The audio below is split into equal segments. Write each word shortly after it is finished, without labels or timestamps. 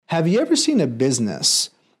Have you ever seen a business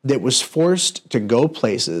that was forced to go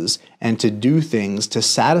places and to do things to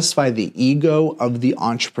satisfy the ego of the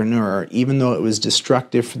entrepreneur, even though it was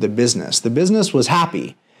destructive for the business? The business was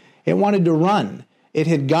happy. It wanted to run. It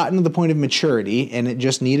had gotten to the point of maturity and it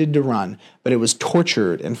just needed to run, but it was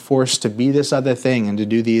tortured and forced to be this other thing and to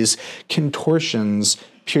do these contortions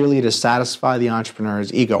purely to satisfy the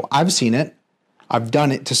entrepreneur's ego. I've seen it. I've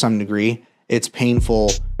done it to some degree. It's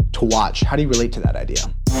painful to watch. How do you relate to that idea?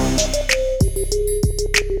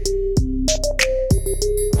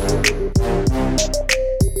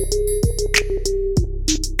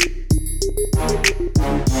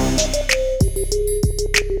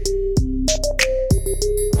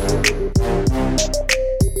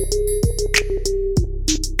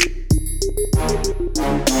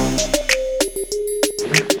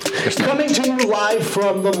 Coming to you live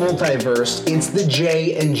from the multiverse, it's the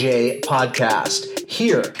J&J podcast.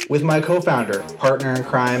 Here with my co-founder, partner in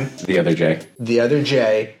crime, the other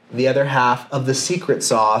J, the other half of the secret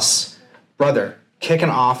sauce, brother, kicking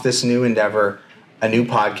off this new endeavor, a new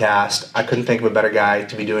podcast. I couldn't think of a better guy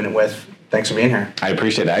to be doing it with. Thanks for being here. I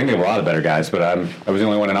appreciate that. I can think of a lot of better guys, but I was the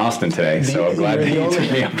only one in Austin today, so I'm glad that you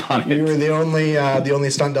took me up on it. You were the only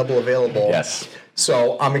stunt double available. Yes.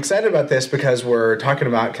 So I'm excited about this because we're talking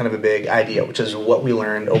about kind of a big idea, which is what we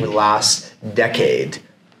learned over the last decade.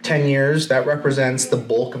 10 years, that represents the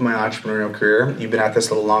bulk of my entrepreneurial career. You've been at this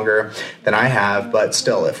a little longer than I have, but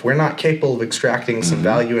still, if we're not capable of extracting some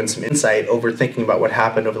value and some insight over thinking about what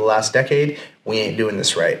happened over the last decade, we ain't doing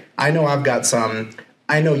this right. I know I've got some.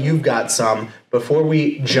 I know you've got some. Before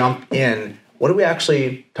we jump in, what are we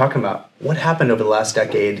actually talking about? What happened over the last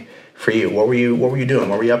decade for you? What were you doing?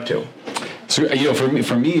 What were you up to? So,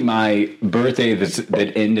 for me, my birthday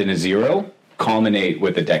that end in a zero culminate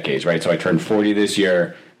with the decades, right? So I turned 40 this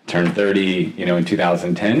year, turned 30, in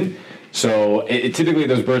 2010. So typically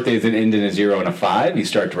those birthdays that end in a 0 and a 5, you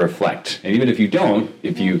start to reflect. And even if you don't,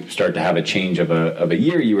 if you start to have a change of a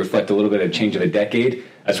year, you reflect a little bit of change of a decade.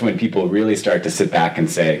 That's when people really start to sit back and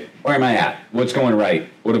say, where am I at? What's going right?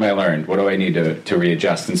 What have I learned? What do I need to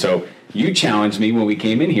readjust? And so you challenged me when we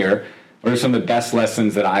came in here. What are some of the best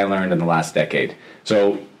lessons that I learned in the last decade?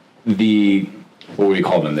 So what do we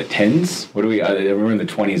call them? The tens? We're in the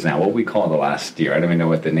 20s now. What do we call the last year? I don't even know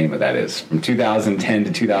what the name of that is. From 2010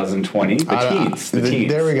 to 2020, the teens.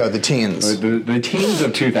 There we go, the teens. The teens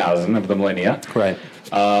of 2000, of the millennia. Right.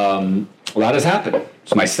 A lot has happened.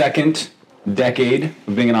 It's my second decade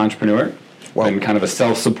of being an entrepreneur. Wow. Been kind of a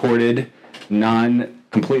self-supported,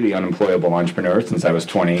 completely unemployable entrepreneur since I was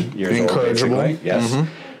 20 years old. Basically. Yes.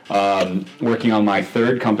 Mm-hmm. Working on my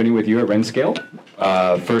third company with you at Renscale.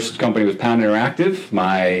 First company was Pound Interactive,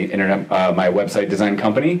 my website design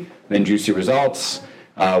company. Then Juicy Results,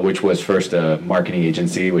 which was first a marketing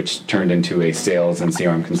agency, which turned into a sales and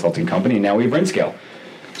CRM consulting company. And now we have Renscale.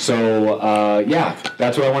 So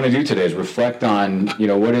that's what I want to do today is reflect on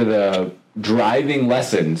what are the driving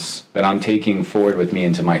lessons that I'm taking forward with me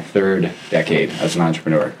into my third decade as an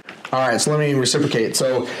entrepreneur. All right, so let me reciprocate.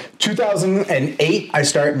 So 2008, I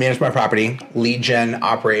started manage my property, lead gen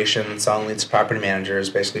operations, selling leads to property managers,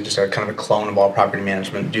 basically just a kind of a clone of all property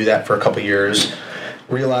management. Do that for a couple years.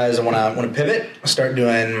 Realize I want to pivot, start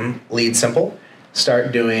doing Lead Simple,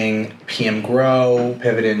 start doing PM Grow,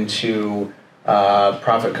 pivot into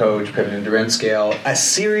Profit Coach, pivot into Renscale, a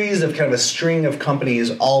series of kind of a string of companies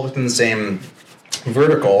all within the same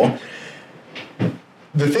vertical.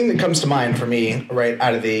 The thing that comes to mind for me right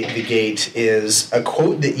out of the gate is a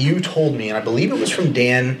quote that you told me, and I believe it was from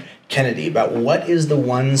Dan Kennedy, about what is the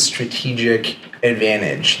one strategic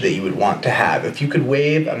advantage that you would want to have. If you could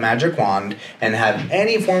wave a magic wand and have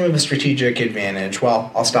any form of a strategic advantage,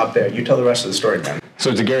 well, I'll stop there. You tell the rest of the story then. So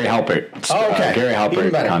it's a Gary Halpert. Gary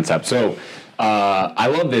Halpert concept. So I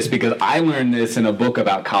love this because I learned this in a book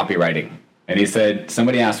about copywriting. And he said,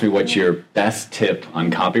 somebody asked me, what's your best tip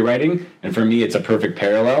on copywriting? And for me, it's a perfect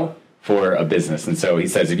parallel for a business. And so he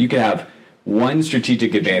says, if you could have one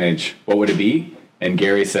strategic advantage, what would it be? And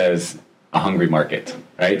Gary says, a hungry market,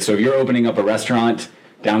 right? So if you're opening up a restaurant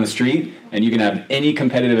down the street and you can have any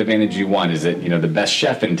competitive advantage you want, is it, the best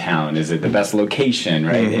chef in town? Is it the best location,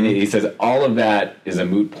 right? Mm-hmm. And he says, all of that is a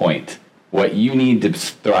moot point. What you need to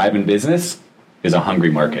thrive in business is a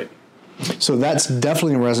hungry market. So that's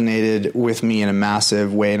definitely resonated with me in a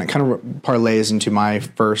massive way, and it kind of parlays into my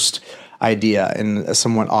first idea in a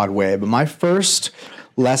somewhat odd way. But my first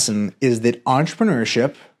lesson is that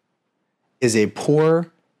entrepreneurship is a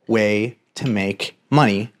poor way to make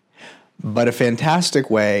money, but a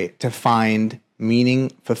fantastic way to find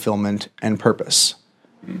meaning, fulfillment, and purpose.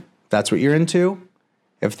 If that's what you're into,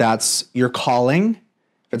 if that's your calling,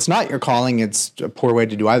 If it's not your calling, it's a poor way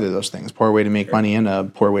to do either of those things, poor way to make money and a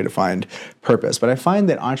poor way to find purpose. But I find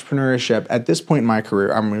that entrepreneurship, at this point in my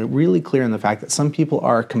career, I'm really clear in the fact that some people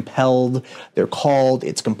are compelled, they're called,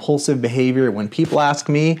 it's compulsive behavior. When people ask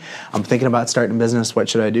me, I'm thinking about starting a business, what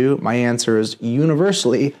should I do? My answer is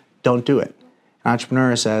universally, don't do it. An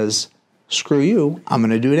entrepreneur says, screw you, I'm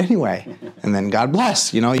going to do it anyway. And then God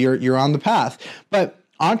bless, you're on the path. But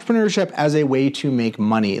entrepreneurship as a way to make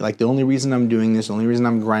money, like the only reason I'm doing this, the only reason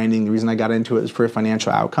I'm grinding, the reason I got into it is for a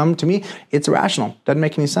financial outcome, to me, it's irrational. Doesn't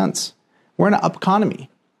make any sense. We're in an up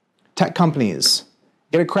economy. Tech companies,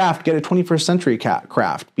 get a craft, get a 21st century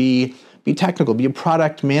craft, be technical, be a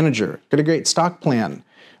product manager, get a great stock plan,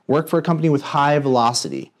 work for a company with high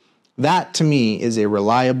velocity. That, to me, is a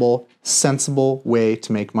reliable, sensible way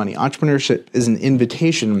to make money. Entrepreneurship is an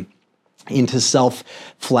invitation into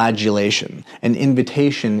self-flagellation, an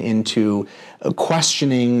invitation into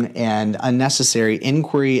questioning and unnecessary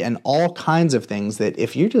inquiry and all kinds of things that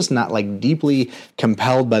if you're just not like deeply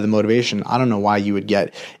compelled by the motivation, I don't know why you would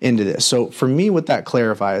get into this. So for me, what that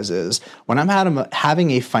clarifies is when I'm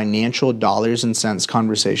having a financial dollars and cents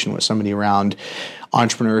conversation with somebody around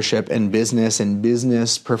entrepreneurship and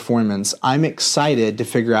business performance, I'm excited to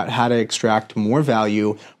figure out how to extract more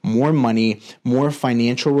value, more money, more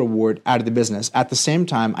financial reward out of the business. At the same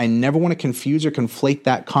time, I never want to confuse or conflate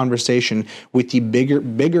that conversation with the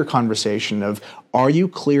bigger conversation of, are you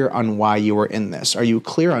clear on why you are in this? Are you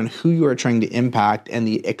clear on who you are trying to impact and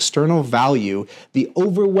the external value, the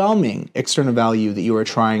overwhelming external value that you are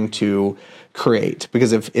trying to create?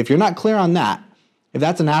 Because if you're not clear on that, if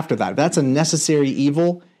that's an afterthought, if that's a necessary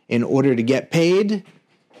evil in order to get paid,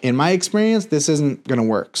 in my experience, this isn't going to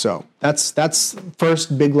work. So that's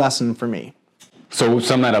first big lesson for me. So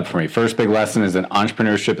sum that up for me. First big lesson is that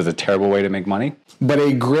entrepreneurship is a terrible way to make money, but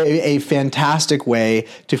a fantastic way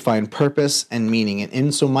to find purpose and meaning. And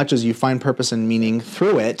in so much as you find purpose and meaning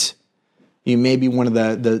through it, you may be one of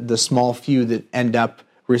the small few that end up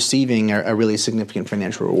receiving a really significant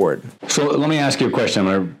financial reward. So let me ask you a question.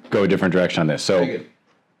 I'm going to go a different direction on this. So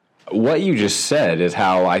what you just said is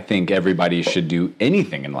how I think everybody should do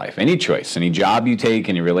anything in life, any choice, any job you take,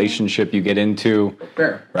 any relationship you get into,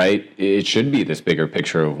 Fair. Right? It should be this bigger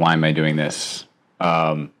picture of why am I doing this?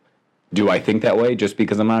 Do I think that way just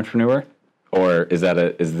because I'm an entrepreneur? Or is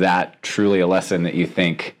that truly a lesson that you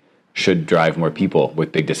think should drive more people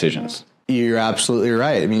with big decisions? You're absolutely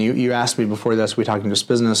right. I mean, you asked me before this, we talked just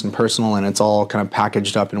business and personal, and it's all kind of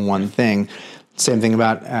packaged up in one thing. Same thing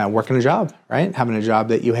about working a job, right? Having a job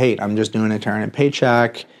that you hate. I'm just doing it to earn a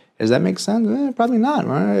paycheck. Does that make sense? Probably not.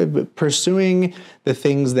 Right? But pursuing the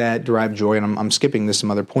things that derive joy, and I'm skipping to some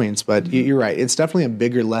other points, but you're right. It's definitely a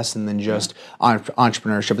bigger lesson than just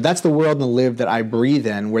entrepreneurship. But that's the world and live that I breathe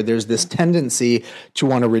in, where there's this tendency to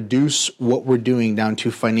want to reduce what we're doing down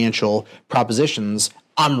to financial propositions.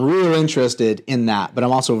 I'm real interested in that, but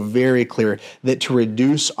I'm also very clear that to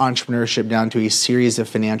reduce entrepreneurship down to a series of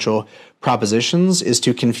financial propositions is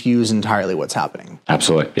to confuse entirely what's happening.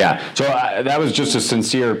 Absolutely. Yeah. So that was just a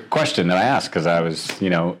sincere question that I asked because I was,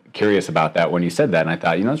 curious about that when you said that. And I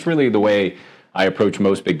thought, it's really the way I approach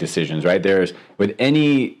most big decisions, right? There's with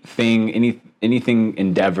anything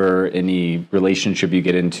endeavor, any relationship you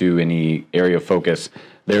get into, any area of focus,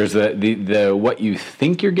 there's the what you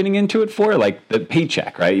think you're getting into it for, like the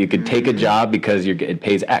paycheck, right? You could take a job because it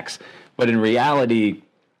pays X. But in reality,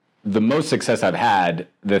 the most success I've had,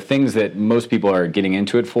 the things that most people are getting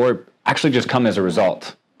into it for actually just come as a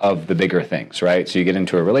result of the bigger things, right? So you get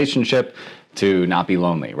into a relationship to not be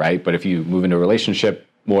lonely, right? But if you move into a relationship,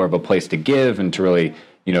 more of a place to give and to really,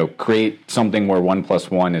 create something where 1 +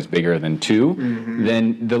 1 is bigger than 2,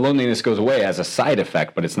 then the loneliness goes away as a side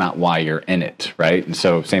effect, but it's not why you're in it, right? And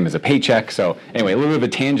so same as a paycheck. So anyway, a little bit of a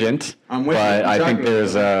tangent, but I think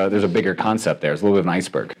there's a bigger concept there. It's a little bit of an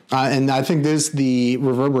iceberg. And I think the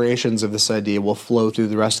reverberations of this idea will flow through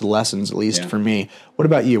the rest of the lessons, at least for me. What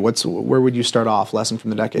about you? Where would you start off? Lesson from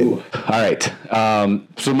the decade? Ooh. All right.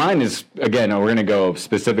 So mine is, again, we're going to go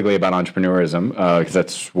specifically about entrepreneurism because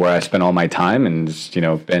that's where I spend all my time and,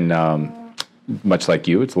 been much like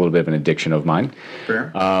you. It's a little bit of an addiction of mine.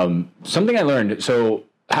 Fair. Something I learned. So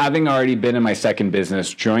having already been in my second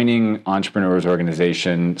business, joining Entrepreneurs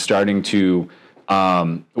Organization, starting to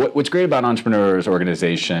what's great about Entrepreneurs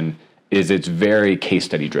Organization is it's very case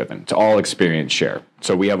study driven. It's all experience share.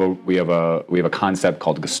 So we have a concept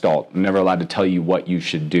called Gestalt. I'm never allowed to tell you what you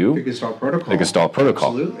should do. The Gestalt protocol. The Gestalt protocol.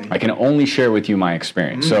 Absolutely. I can only share with you my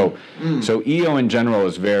experience. So EO in general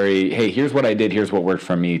is very, hey, here's what I did, here's what worked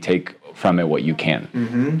for me, take from it what you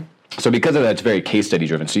can. So because of that, it's very case study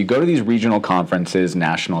driven. So you go to these regional conferences,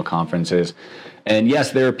 national conferences, and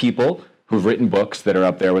yes, there are people who've written books that are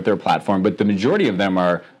up there with their platform, but the majority of them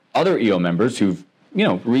are other EO members who've,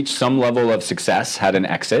 reached some level of success, had an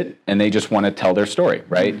exit, and they just want to tell their story,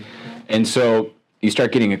 right? And so you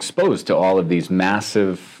start getting exposed to all of these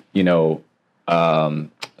massive,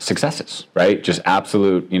 successes, right? Just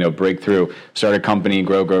absolute, breakthrough, start a company,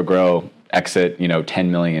 grow, exit,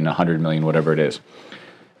 10 million, 100 million, whatever it is.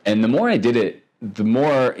 And the more I did it, the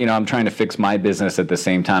more, I'm trying to fix my business at the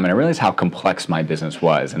same time. And I realized how complex my business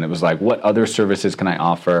was. And it was like, what other services can I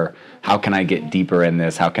offer? How can I get deeper in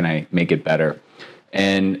this? How can I make it better?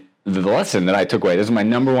 And the lesson that I took away, this is my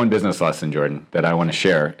number one business lesson, Jordan, that I want to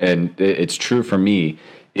share. And it's true for me,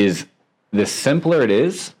 is the simpler it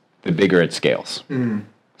is, the bigger it scales.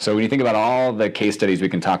 So when you think about all the case studies we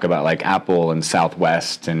can talk about, like Apple and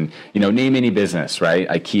Southwest and, name any business, right?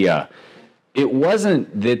 IKEA. It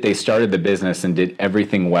wasn't that they started the business and did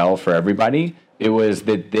everything well for everybody. It was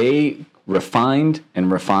that they refined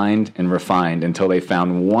and refined and refined until they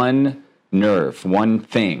found one nerve, one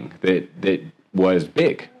thing that was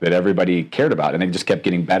big, that everybody cared about. And they just kept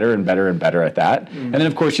getting better and better and better at that. And then,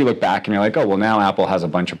 of course, you look back and you're like, oh, well, now Apple has a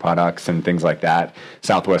bunch of products and things like that.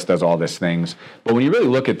 Southwest does all these things. But when you really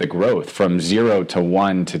look at the growth from 0 to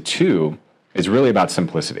 1 to 2, it's really about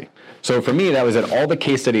simplicity. So for me, that was that all the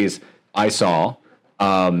case studies I saw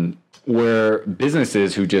were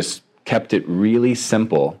businesses who just kept it really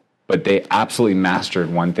simple, but they absolutely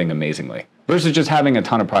mastered one thing amazingly, versus just having a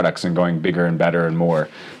ton of products and going bigger and better and more.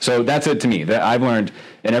 So that's it to me. That I've learned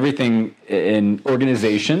in everything in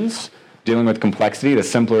organizations, dealing with complexity, the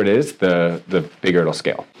simpler it is, the bigger it'll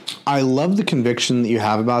scale. I love the conviction that you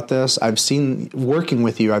have about this. Working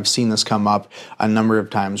with you, I've seen this come up a number of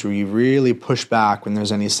times where you really push back when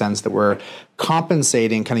there's any sense that we're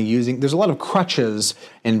compensating, kind of using, there's a lot of crutches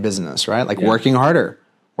in business, right? Like working harder.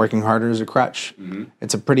 Working harder is a crutch.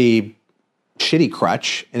 It's a pretty shitty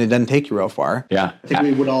crutch, and it doesn't take you real far. Yeah. I think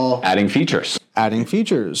we would all... Adding features. I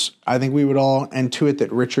think we would all intuit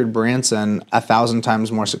that Richard Branson, 1,000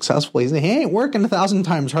 times more successful, he ain't working 1,000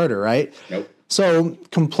 times harder, right? Nope. So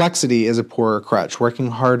complexity is a poorer crutch. Working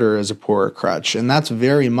harder is a poorer crutch. And that's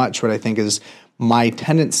very much what I think is my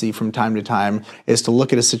tendency from time to time, is to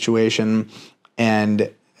look at a situation and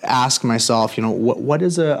ask myself, what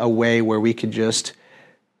is a way where we could just,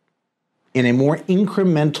 in a more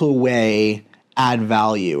incremental way, add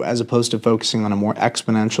value, as opposed to focusing on a more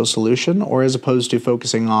exponential solution, or as opposed to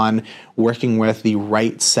focusing on working with the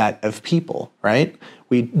right set of people, right?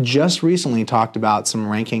 We just recently talked about some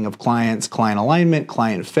ranking of clients, client alignment,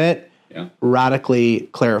 client fit, radically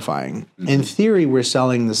clarifying. In theory, we're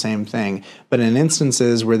selling the same thing, but in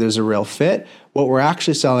instances where there's a real fit, what we're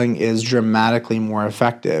actually selling is dramatically more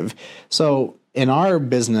effective. So in our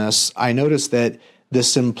business, I noticed that the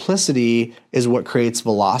simplicity is what creates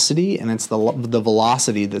velocity, and it's the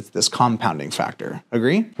velocity that's this compounding factor.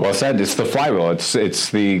 Agree? Well said. It's the flywheel. It's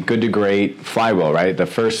the good to great flywheel, right? The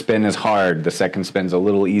first spin is hard. The second spin's a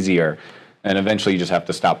little easier. And eventually you just have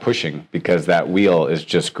to stop pushing because that wheel is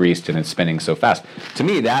just greased and it's spinning so fast. To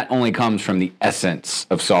me, that only comes from the essence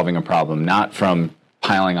of solving a problem, not from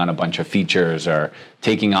piling on a bunch of features or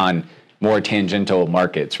taking on more tangential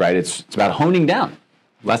markets, right? It's about honing down.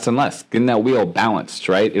 Less and less, getting that wheel balanced,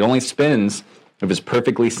 right? It only spins if it's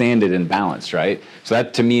perfectly sanded and balanced, right? So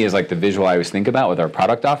that to me is like the visual I always think about with our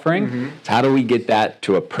product offering. So how do we get that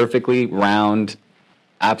to a perfectly round,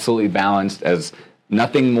 absolutely balanced, as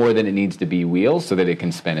nothing more than it needs to be wheel, so that it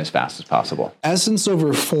can spin as fast as possible? Essence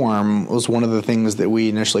over form was one of the things that we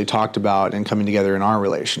initially talked about in coming together in our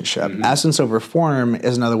relationship. Essence over form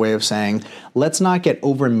is another way of saying, let's not get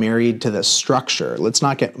over married to the structure. Let's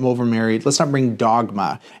not get over married. Let's not bring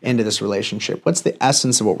dogma into this relationship. What's the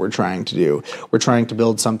essence of what we're trying to do? We're trying to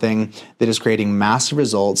build something that is creating massive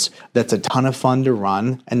results, that's a ton of fun to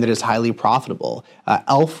run, and that is highly profitable.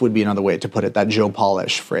 ELF would be another way to put it, that Joe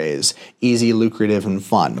Polish phrase, easy, lucrative, and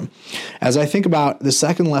fun. As I think about the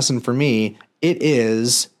second lesson for me,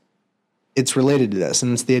 it's related to this,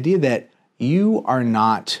 and it's the idea that you are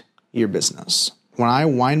not your business. When I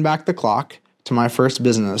wind back the clock to my first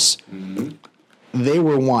business, they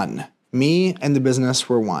were one. Me and the business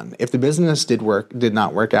were one. If the business did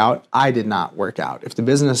not work out, I did not work out. If the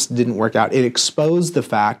business didn't work out, it exposed the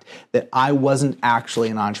fact that I wasn't actually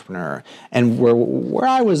an entrepreneur. And where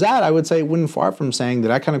I was at, I would say, wouldn't far from saying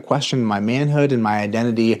that I kind of questioned my manhood and my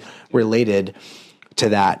identity related to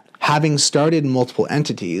that. Having started multiple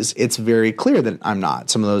entities, it's very clear that I'm not.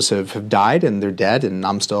 Some of those have died and they're dead, and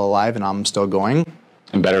I'm still alive and I'm still going.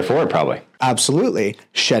 And better for it, probably. Absolutely.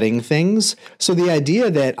 Shedding things. So the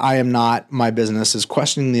idea that I am not my business is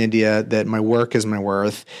questioning the idea that my work is my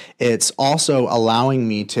worth. It's also allowing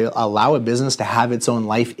me to allow a business to have its own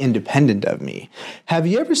life independent of me. Have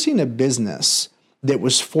you ever seen a business that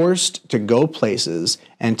was forced to go places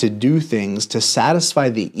and to do things to satisfy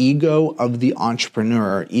the ego of the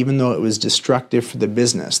entrepreneur, even though it was destructive for the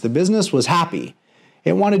business? The business was happy.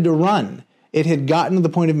 It wanted to run. It had gotten to the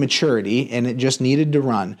point of maturity and it just needed to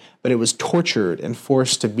run, but it was tortured and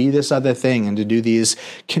forced to be this other thing and to do these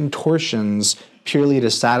contortions purely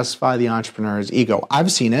to satisfy the entrepreneur's ego.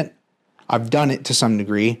 I've seen it. I've done it to some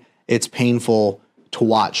degree. It's painful to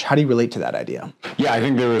watch. How do you relate to that idea? Yeah, I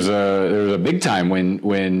think there was a big time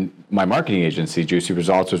when my marketing agency, Juicy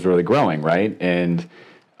Results, was really growing, right? And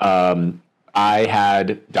I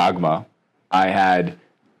had dogma. I had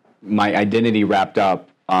my identity wrapped up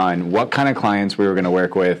on what kind of clients we were going to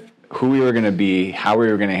work with, who we were going to be, how we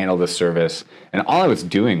were going to handle the service. And all I was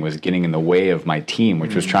doing was getting in the way of my team,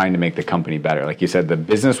 which was trying to make the company better. Like you said, the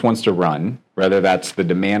business wants to run, whether that's the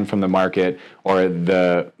demand from the market or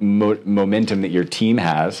the momentum that your team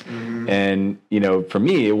has. And, for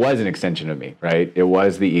me, it was an extension of me, right? It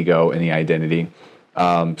was the ego and the identity.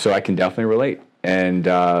 So I can definitely relate. And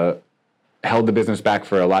held the business back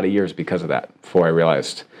for a lot of years because of that, before I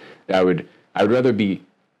realized that I would rather be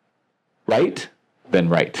right than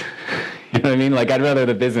right. You know what I mean? Like, I'd rather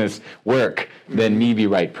the business work than me be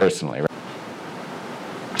right personally. Right?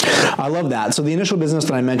 I love that. So the initial business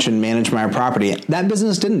that I mentioned, Manage My Property, that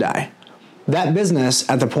business didn't die. That business,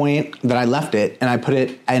 at the point that I left it and I put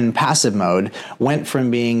it in passive mode, went from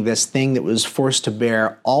being this thing that was forced to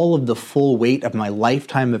bear all of the full weight of my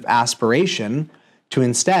lifetime of aspiration to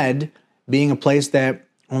instead being a place that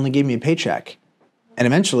only gave me a paycheck. And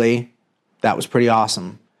eventually, that was pretty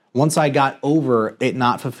awesome. Once I got over it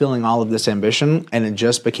not fulfilling all of this ambition and it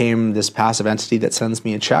just became this passive entity that sends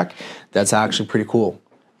me a check, that's actually pretty cool.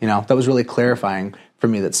 That was really clarifying for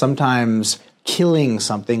me that sometimes killing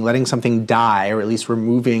something, letting something die, or at least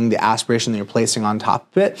removing the aspiration that you're placing on top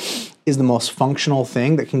of it is the most functional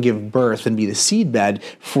thing that can give birth and be the seedbed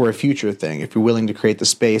for a future thing if you're willing to create the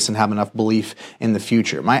space and have enough belief in the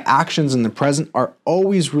future. My actions in the present are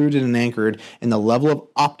always rooted and anchored in the level of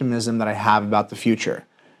optimism that I have about the future.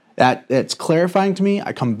 It's clarifying to me.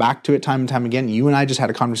 I come back to it time and time again. You and I just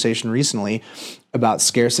had a conversation recently about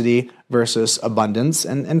scarcity versus abundance.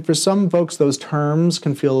 And for some folks, those terms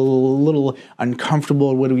can feel a little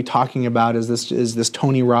uncomfortable. What are we talking about? Is this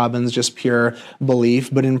Tony Robbins, just pure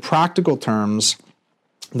belief? But in practical terms,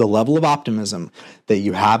 the level of optimism that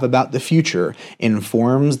you have about the future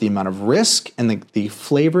informs the amount of risk and the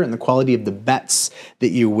flavor and the quality of the bets that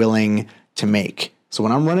you're willing to make. So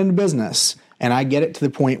when I'm running a business and I get it to the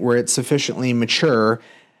point where it's sufficiently mature,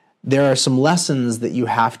 there are some lessons that you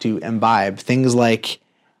have to imbibe. Things like,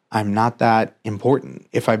 I'm not that important.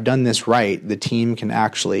 If I've done this right, the team can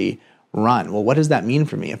actually run. Well, what does that mean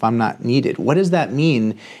for me if I'm not needed? What does that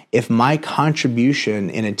mean if my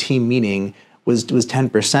contribution in a team meeting was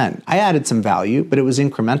 10%? I added some value, but it was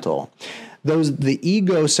incremental. The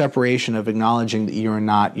ego separation of acknowledging that you're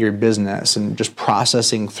not your business and just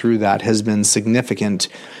processing through that has been significant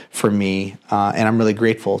for me, and I'm really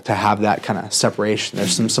grateful to have that kind of separation.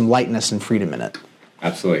 There's some lightness and freedom in it.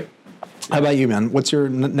 Absolutely. How about you, man? What's your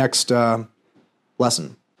next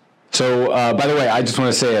lesson? So, by the way, I just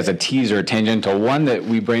want to say as a teaser, tangential, one that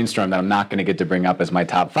we brainstormed that I'm not going to get to bring up as my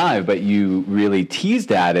top 5, but you really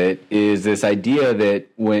teased at it, is this idea that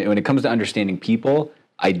when it comes to understanding people,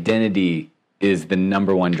 identity is the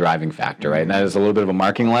number one driving factor, right? And that is a little bit of a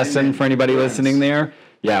marketing lesson for anybody listening there.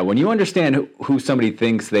 Yeah, when you understand who somebody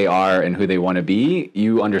thinks they are and who they want to be,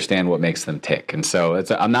 you understand what makes them tick. And so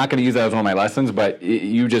I'm not going to use that as one of my lessons, but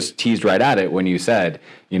you just teased right at it when you said,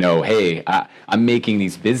 hey, I'm making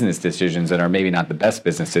these business decisions that are maybe not the best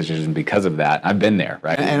business decisions because of that. I've been there,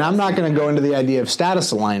 right? And I'm not going to go into the idea of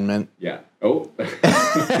status alignment. Yeah. Oh.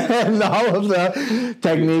 And all of the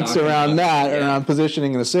techniques around that, around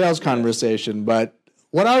positioning in a sales conversation, but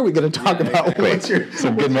what are we going to talk about? Exactly.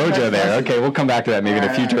 Some good mojo there. Okay, we'll come back to that maybe in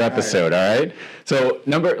a future episode, all right? So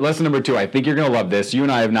lesson number 2, I think you're going to love this. You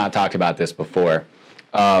and I have not talked about this before.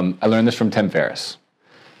 I learned this from Tim Ferriss.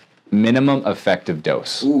 Minimum effective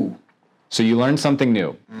dose. Ooh. So you learn something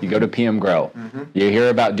new. You go to PM Grow. You hear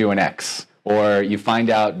about doing X. Or you find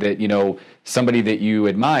out that, somebody that you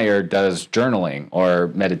admire does journaling or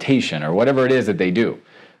meditation or whatever it is that they do.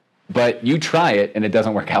 But you try it and it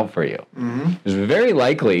doesn't work out for you. It's very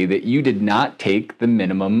likely that you did not take the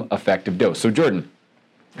minimum effective dose. So Jordan,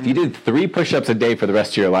 if you did 3 push-ups a day for the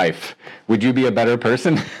rest of your life, would you be a better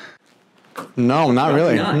person? No, not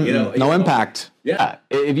really. Not, no impact. Yeah.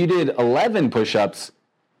 If you did 11 push-ups,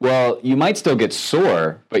 well, you might still get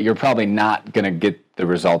sore, but you're probably not going to get the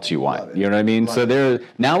results you want. You know what I mean? So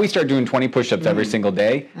now we start doing 20 push-ups every single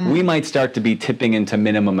day. We might start to be tipping into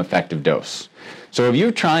minimum effective dose. So if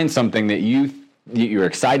you're trying something that you're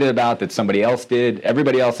excited about, that somebody else did,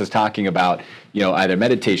 everybody else is talking about, either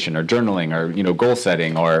meditation or journaling or, goal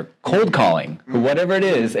setting or cold calling, or whatever it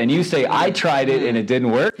is, and you say, I tried it and it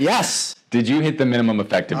didn't work. Yes. Did you hit the minimum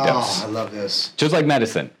effective dose? Oh, I love this. Just like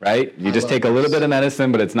medicine, right? You just take a little bit of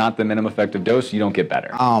medicine, but it's not the minimum effective dose, you don't get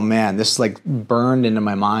better. Oh man, this is like burned into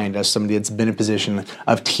my mind as somebody that's been in a position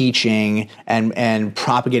of teaching and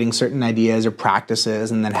propagating certain ideas or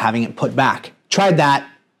practices and then having it put back. Tried that,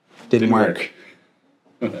 didn't work.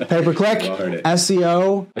 Pay-per-click,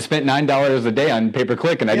 SEO. I spent $9 a day on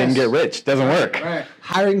pay-per-click and I didn't get rich. Doesn't work. Right.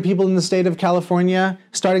 Hiring people in the state of California,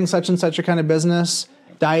 starting such and such a kind of business,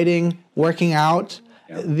 dieting, working out.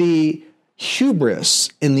 Yep. The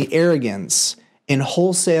hubris and the arrogance in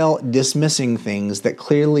wholesale dismissing things that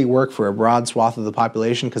clearly work for a broad swath of the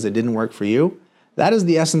population because it didn't work for you, that is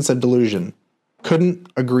the essence of delusion. Couldn't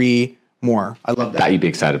agree more. I love that. Thought you'd be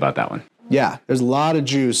excited about that one. Yeah, there's a lot of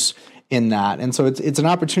juice in that. And so it's an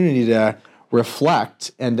opportunity to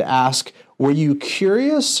reflect and to ask, were you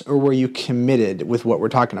curious or were you committed with what we're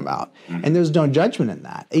talking about? Mm-hmm. And there's no judgment in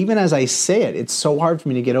that. Even as I say it, it's so hard for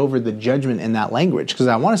me to get over the judgment in that language because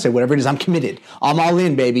I want to say whatever it is, I'm committed. I'm all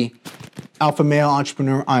in, baby. Alpha male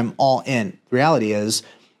entrepreneur, I'm all in. The reality is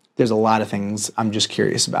there's a lot of things I'm just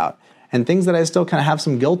curious about. And things that I still kind of have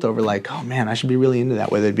some guilt over, like, oh man, I should be really into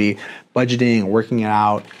that, whether it be budgeting or working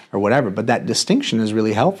out or whatever. But that distinction is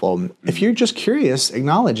really helpful. If you're just curious,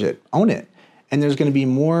 acknowledge it, own it. And there's going to be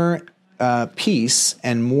more peace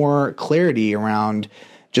and more clarity around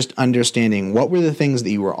just understanding what were the things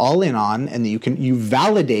that you were all in on and that you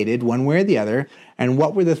validated one way or the other, and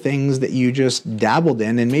what were the things that you just dabbled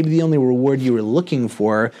in, and maybe the only reward you were looking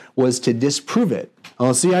for was to disprove it.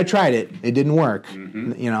 Oh, see, I tried it. It didn't work.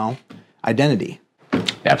 Mm-hmm. Identity.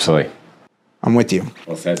 Absolutely. I'm with you.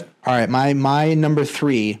 Well said. All right, my number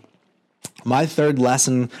 3, my third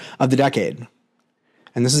lesson of the decade.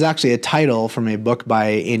 And this is actually a title from a book by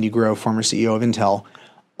Andy Grove, former CEO of Intel.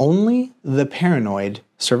 Only the paranoid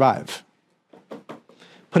survive.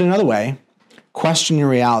 Put another way, question your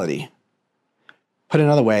reality. Put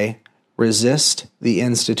another way, resist the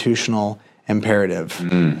institutional imperative.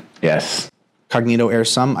 Yes. Cognito ergo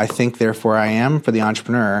sum, I think, therefore I am. For the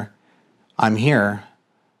entrepreneur, I'm here,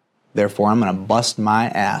 therefore I'm going to bust my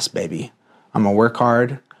ass, baby. I'm going to work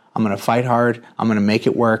hard. I'm going to fight hard. I'm going to make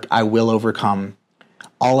it work. I will overcome.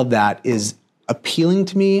 All of that is appealing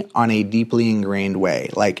to me on a deeply ingrained way.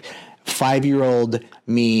 Like 5-year-old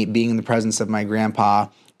me being in the presence of my grandpa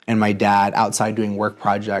and my dad outside doing work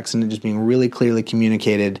projects and it just being really clearly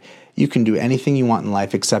communicated, you can do anything you want in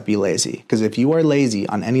life except be lazy. Because if you are lazy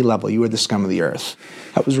on any level, you are the scum of the earth.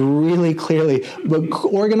 That was really clearly, but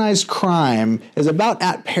organized crime is about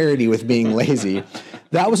at parity with being lazy.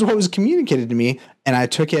 That was what was communicated to me, and I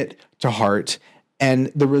took it to heart.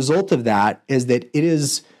 And the result of that is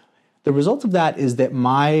that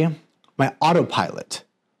my autopilot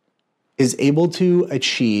is able to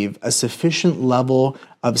achieve a sufficient level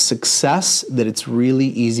of success that it's really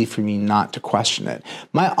easy for me not to question it.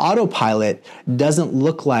 My autopilot doesn't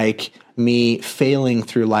look like me failing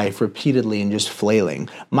through life repeatedly and just flailing.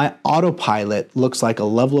 My autopilot looks like a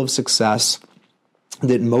level of success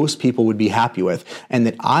that most people would be happy with and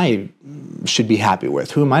that I should be happy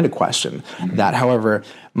with. Who am I to question that? However,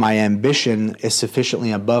 my ambition is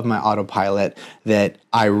sufficiently above my autopilot that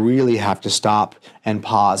I really have to stop and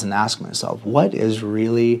pause and ask myself, what is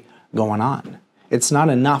really going on? It's not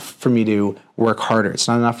enough for me to work harder. It's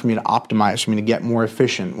not enough for me to optimize, for me to get more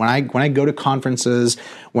efficient. When I go to conferences,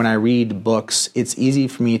 when I read books, it's easy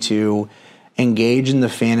for me to engage in the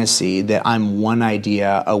fantasy that I'm one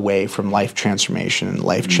idea away from life transformation and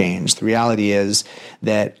life change. The reality is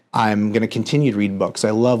that I'm going to continue to read books.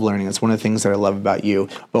 I love learning. It's one of the things that I love about you.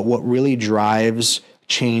 But what really drives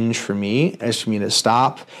change for me is for me to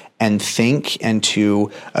stop and think and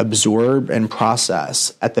to absorb and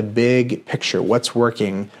process at the big picture, what's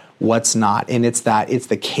working, what's not. And it's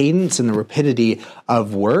the cadence and the rapidity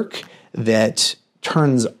of work that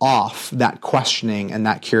turns off that questioning and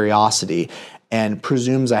that curiosity and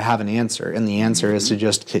presumes I have an answer. And the answer is to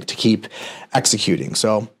just to keep executing.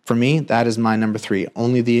 So for me, that is my number 3.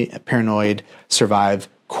 Only the paranoid survive.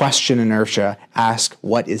 Question inertia. Ask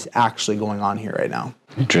what is actually going on here right now.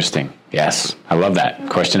 Interesting. Yes. I love that.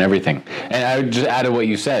 Question everything. And I would just add to what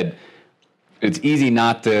you said. It's easy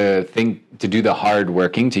not to do the hard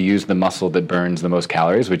working, to use the muscle that burns the most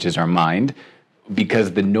calories, which is our mind.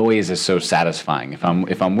 because the noise is so satisfying. If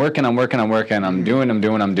I'm working, I'm doing.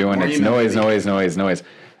 It's noise.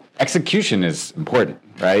 Execution is important,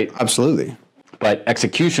 right? Absolutely. But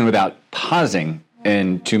execution without pausing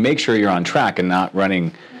and to make sure you're on track and not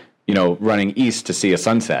running east to see a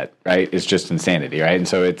sunset, right, is just insanity, right? And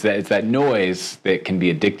so it's that noise that can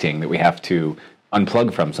be addicting that we have to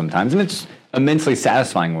unplug from sometimes. And it's immensely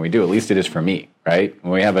satisfying when we do. At least it is for me, right?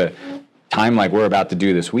 When we have a time like we're about to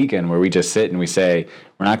do this weekend where we just sit and we say,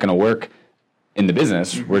 we're not going to work in the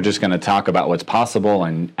business. We're just going to talk about what's possible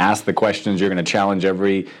and ask the questions. You're going to challenge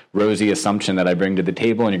every rosy assumption that I bring to the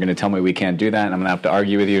table, and you're going to tell me we can't do that, and I'm going to have to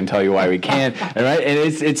argue with you and tell you why we can. Right? And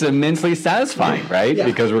it's immensely satisfying, right? Yeah.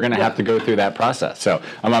 Because we're going to have to go through that process. So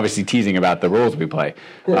I'm obviously teasing about the roles we play.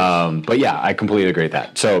 But yeah, I completely agree with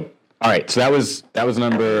that. So, all right. So that was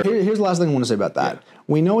number... Here's the last thing I want to say about that. Yeah.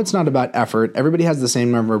 We know it's not about effort. Everybody has the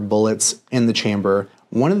same number of bullets in the chamber.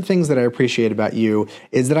 One of the things that I appreciate about you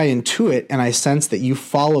is that I intuit and I sense that you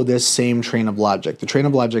follow this same train of logic. The train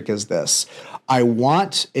of logic is this. I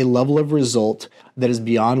want a level of result that is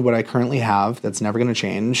beyond what I currently have, that's never going to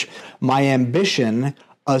change. My ambition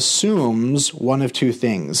assumes one of two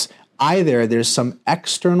things. Either there's some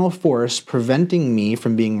external force preventing me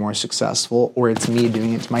from being more successful, or it's me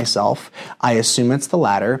doing it to myself. I assume it's the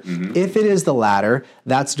latter. Mm-hmm. If it is the latter,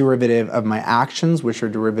 that's derivative of my actions, which are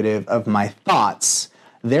derivative of my thoughts.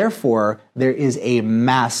 Therefore, there is a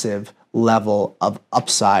massive level of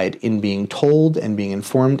upside in being told and being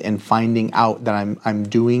informed and finding out that I'm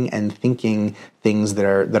doing and thinking things that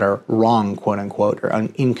are wrong, quote unquote, or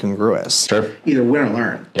incongruous. Sure. Either win or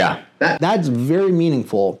learn. Yeah. That's very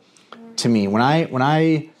meaningful to me.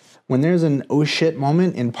 When there's an oh shit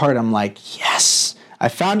moment, in part I'm like, yes, I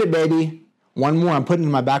found it, baby. One more, I'm putting it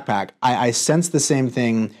in my backpack. I sense the same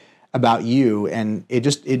thing about you, and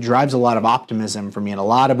it drives a lot of optimism for me and a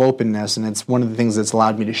lot of openness, and it's one of the things that's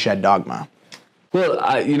allowed me to shed dogma. Well,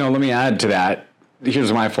 let me add to that.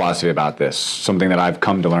 Here's my philosophy about this. Something that I've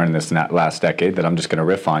come to learn in this last decade that I'm just going to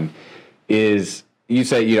riff on is you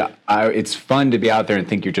say, it's fun to be out there and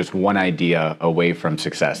think you're just one idea away from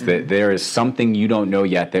success, mm-hmm. that there is something you don't know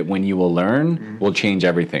yet that when you will learn mm-hmm. will change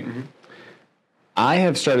everything. Mm-hmm. I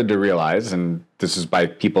have started to realize, and this is by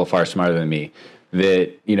people far smarter than me,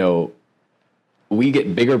 that, we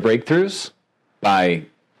get bigger breakthroughs by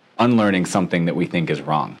unlearning something that we think is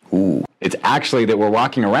wrong. Ooh. It's actually that we're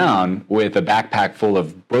walking around with a backpack full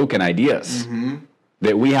of broken ideas mm-hmm.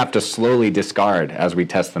 that we have to slowly discard as we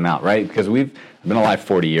test them out, right? Because we've been alive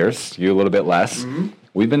 40 years, you a little bit less. Mm-hmm.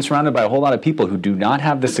 We've been surrounded by a whole lot of people who do not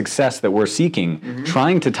have the success that we're seeking, mm-hmm.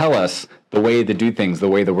 trying to tell us the way to do things, the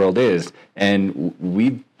way the world is, and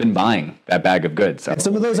we've been buying that bag of goods. And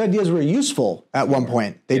some of those ideas were useful at one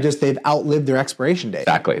point. They've outlived their expiration date.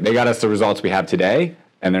 Exactly. They got us the results we have today,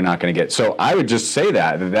 and they're not going to get. So I would just say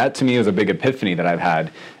that to me is a big epiphany that I've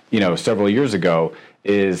had, several years ago,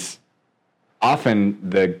 is often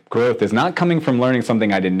the growth is not coming from learning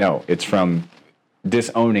something I didn't know. It's from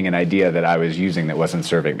disowning an idea that I was using that wasn't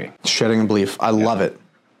serving me. Shedding a belief. I love it.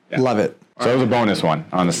 Yeah. Love it. So that was a bonus one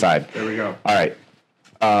on the side. There we go. All right.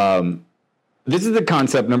 This is the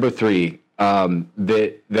concept number 3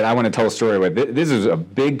 that I want to tell a story with. This is a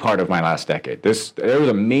big part of my last decade. There was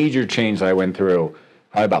a major change that I went through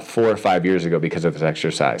probably about 4 or 5 years ago because of this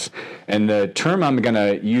exercise. And the term I'm going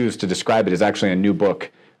to use to describe it is actually a new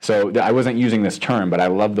book. So I wasn't using this term, but I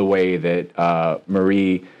love the way that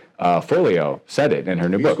Marie Folio said it in her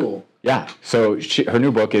new book. Cool. Yeah. So her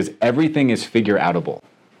new book is Everything is Figure-Outable.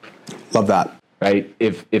 Love that. Right?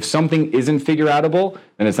 If something isn't figure-outable,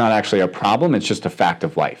 then it's not actually a problem. It's just a fact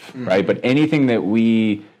of life, mm-hmm. right? But anything that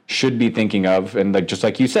we should be thinking of, and just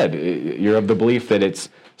like you said, you're of the belief that it's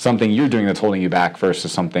something you're doing that's holding you back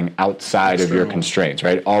versus something outside of your constraints,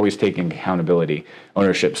 right? Always taking accountability,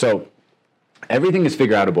 ownership. So everything is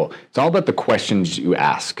figure-outable. It's all about the questions you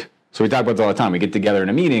ask. So we talk about this all the time. We get together in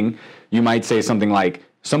a meeting. You might say something like,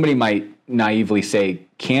 somebody might naively say,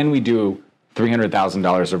 can we do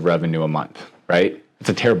 $300,000 of revenue a month, right? It's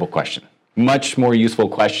a terrible question. Much more useful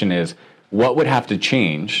question is, what would have to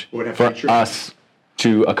change for us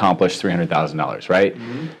to accomplish $300,000, right?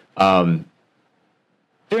 Mm-hmm.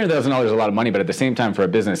 $300,000 is a lot of money, but at the same time for a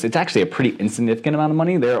business, it's actually a pretty insignificant amount of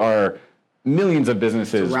money. There are millions of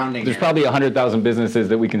businesses. There's probably 100,000 businesses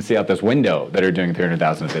that we can see out this window that are doing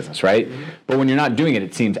 300,000 of business, right? Mm-hmm. But when you're not doing it,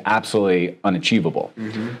 it seems absolutely unachievable.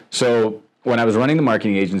 Mm-hmm. So when I was running the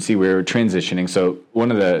marketing agency, we were transitioning. So one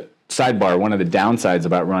of the sidebar, one of the downsides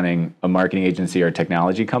about running a marketing agency or a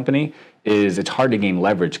technology company is it's hard to gain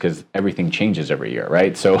leverage because everything changes every year,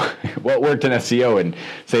 right? So what worked in SEO in,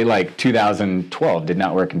 say, like 2012 did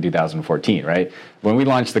not work in 2014, right? When we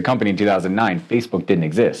launched the company in 2009, Facebook didn't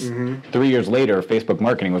exist. 3 years later, Facebook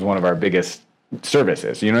marketing was one of our biggest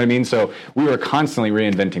services, you know what I mean? So we were constantly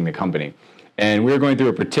reinventing the company. And we were going through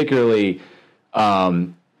a particularly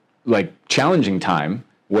challenging time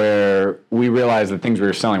where we realized that things we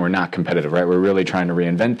were selling were not competitive, right? We're really trying to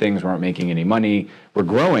reinvent things. We weren't making any money. We're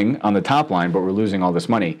growing on the top line, but we're losing all this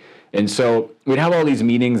money. And so we'd have all these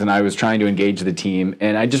meetings, and I was trying to engage the team.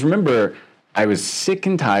 And I just remember I was sick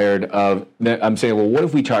and tired of, I'm saying, well, what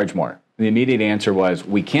if we charge more? And the immediate answer was,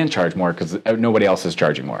 we can't charge more because nobody else is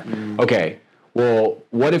charging more. Okay. Well,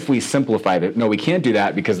 what if we simplified it? No, we can't do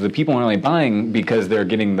that because the people are only buying because they're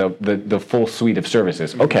getting the full suite of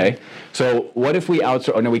services. Okay, so what if we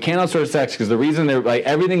outsource? Oh, no, we can't outsource sex because the reason they're like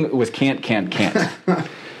everything was can't.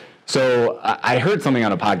 So I heard something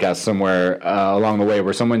on a podcast somewhere along the way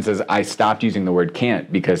where someone says, I stopped using the word can't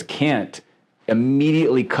because can't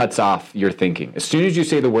immediately cuts off your thinking. As soon as you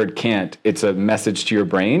say the word can't, it's a message to your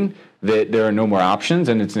brain that there are no more options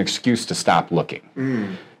and it's an excuse to stop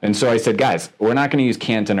looking. And so I said, guys, we're not going to use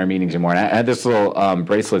can't in our meetings anymore. And I had this little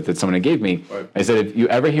bracelet that someone gave me. Right. I said, if you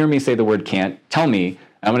ever hear me say the word can't, tell me.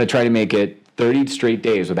 I'm going to try to make it 30 straight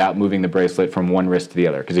days without moving the bracelet from one wrist to the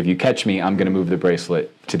other. Because if you catch me, I'm going to move the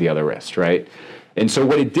bracelet to the other wrist, right? And so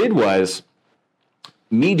what it did was,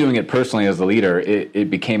 me doing it personally as the leader, it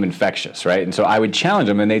became infectious, right? And so I would challenge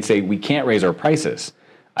them, and they'd say, we can't raise our prices.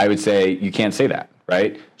 I would say, you can't say that,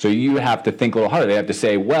 right? So you have to think a little harder. They have to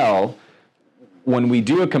say, well, when we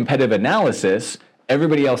do a competitive analysis,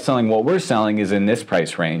 everybody else selling what we're selling is in this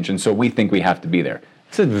price range, and so we think we have to be there.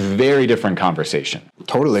 It's a very different conversation.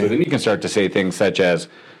 Totally. So then you can start to say things such as,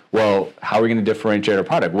 well, how are we going to differentiate our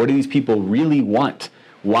product? What do these people really want?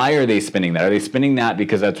 Why are they spending that? Are they spending that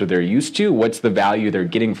because that's what they're used to? What's the value they're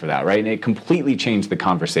getting for that, right? And it completely changed the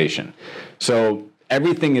conversation. So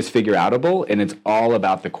everything is figure outable, and it's all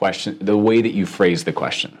about the question, the way that you phrase the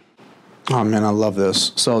question. Oh, man, I love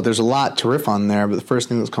this. So there's a lot to riff on there, but the first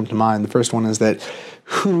thing that's come to mind, the first one is that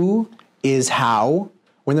who is how,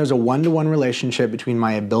 when there's a one-to-one relationship between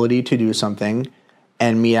my ability to do something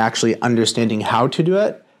and me actually understanding how to do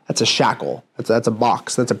it, that's a shackle. That's a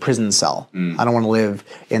box. That's a prison cell. I don't want to live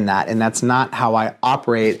in that. And that's not how I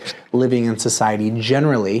operate living in society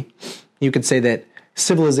generally. You could say that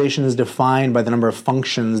civilization is defined by the number of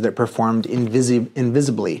functions that performed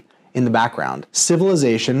invisibly in the background.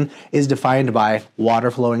 Civilization is defined by water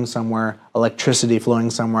flowing somewhere, electricity flowing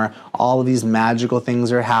somewhere. All of these magical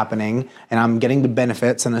things are happening, and I'm getting the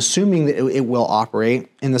benefits and assuming that it will operate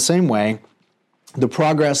in the same way. The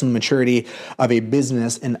progress and the maturity of a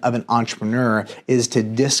business and of an entrepreneur is to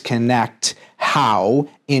disconnect how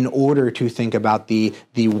in order to think about the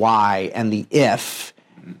why and the if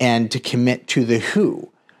and to commit to the who.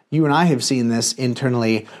 You and I have seen this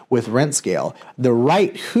internally with Rent Scale. The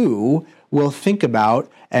right who will think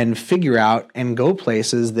about and figure out and go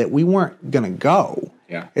places that we weren't going to go.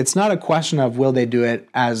 Yeah. It's not a question of will they do it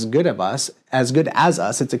as good as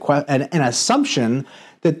us. It's an assumption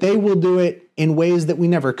that they will do it in ways that we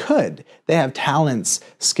never could. They have talents,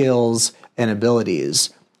 skills, and abilities.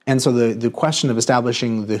 And so the question of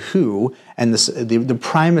establishing the who and the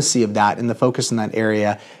primacy of that and the focus in that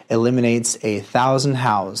area eliminates 1,000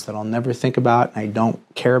 hows that I'll never think about and I don't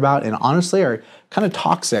care about and honestly are kind of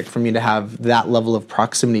toxic for me to have that level of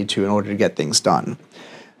proximity to in order to get things done.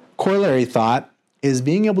 Corollary thought is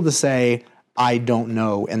being able to say, I don't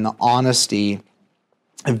know, and the honesty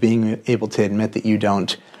of being able to admit that you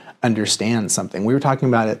don't understand something. We were talking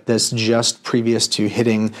about this just previous to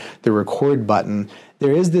hitting the record button.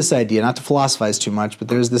 There is this idea, not to philosophize too much, but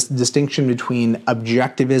there's this distinction between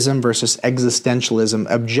objectivism versus existentialism.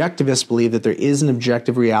 Objectivists believe that there is an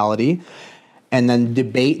objective reality and then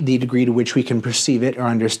debate the degree to which we can perceive it or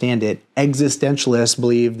understand it. Existentialists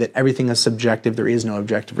believe that everything is subjective. There is no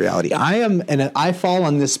objective reality. I fall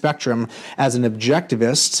on this spectrum as an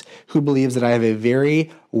objectivist who believes that I have a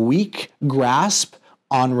very weak grasp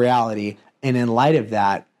on reality. And in light of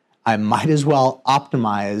that, I might as well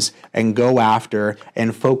optimize and go after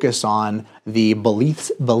and focus on the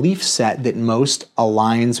belief set that most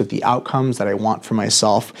aligns with the outcomes that I want for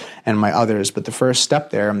myself and my others. But the first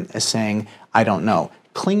step there is saying, I don't know.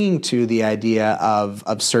 Clinging to the idea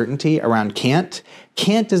of certainty around can't.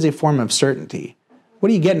 Can't is a form of certainty.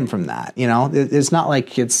 What are you getting from that? You know, it's not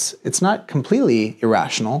like it's not completely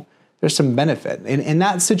irrational. There's some benefit. In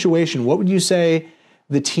that situation, what would you say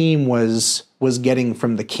the team was getting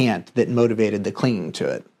from the can't that motivated the clinging to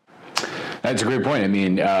it? That's a great point. I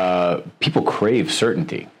mean, people crave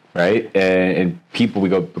certainty, right? And people,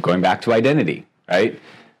 going back to identity, right?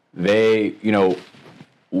 They,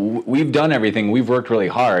 we've done everything. We've worked really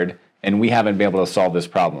hard, and we haven't been able to solve this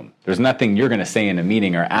problem. There's nothing you're going to say in a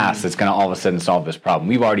meeting or ask that's going to all of a sudden solve this problem.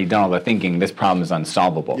 We've already done all the thinking. This problem is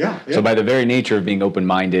unsolvable. Yeah. So by the very nature of being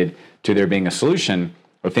open-minded to there being a solution,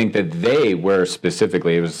 I think that they were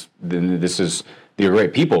specifically, they were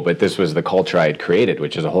great people, but this was the culture I had created,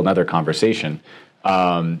 which is a whole nother conversation.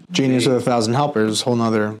 Genius with 1,000 helpers, whole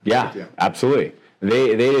nother. Yeah, absolutely.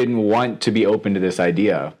 They didn't want to be open to this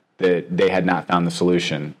idea that they had not found the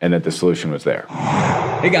solution and that the solution was there.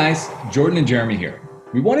 Hey guys, Jordan and Jeremy here.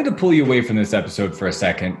 We wanted to pull you away from this episode for a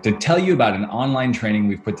second to tell you about an online training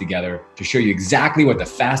we've put together to show you exactly what the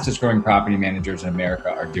fastest growing property managers in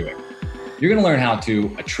America are doing. You're going to learn how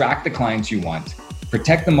to attract the clients you want,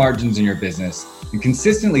 protect the margins in your business, and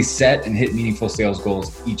consistently set and hit meaningful sales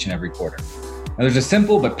goals each and every quarter. Now, there's a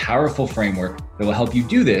simple but powerful framework that will help you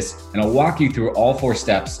do this, and I'll walk you through all 4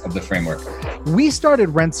 steps of the framework. We started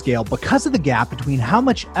RentScale because of the gap between how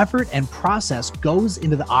much effort and process goes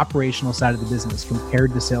into the operational side of the business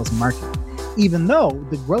compared to sales and marketing, even though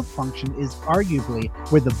the growth function is arguably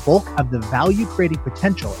where the bulk of the value-creating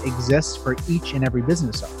potential exists for each and every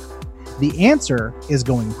business owner. The answer is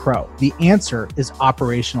going pro. The answer is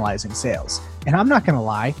operationalizing sales. And I'm not going to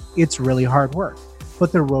lie, it's really hard work.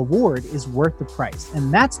 But the reward is worth the price.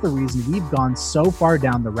 And that's the reason we've gone so far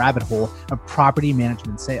down the rabbit hole of property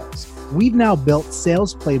management sales. We've now built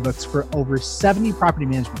sales playbooks for over 70 property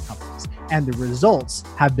management companies, and the results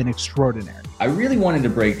have been extraordinary. I really wanted to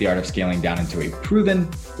break the art of scaling down into a proven,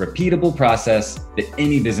 repeatable process that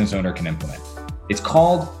any business owner can implement. It's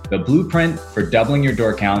called the blueprint for doubling your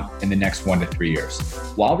door count in the next 1 to 3 years,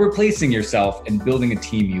 while replacing yourself and building a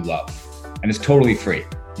team you love. And it's totally free.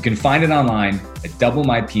 You can find it online at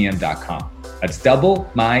doublemypm.com. That's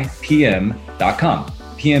doublemypm.com.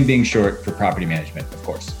 PM being short for property management, of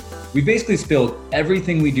course. We basically spilled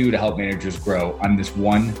everything we do to help managers grow on this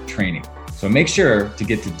one training. So make sure to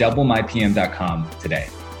get to doublemypm.com today.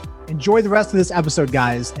 Enjoy the rest of this episode,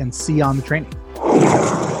 guys, and see you on the training.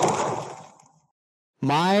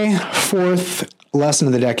 My 4th lesson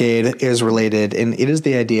of the decade is related, and it is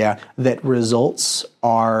the idea that results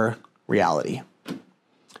are reality.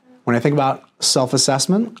 When I think about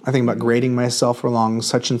self-assessment, I think about grading myself along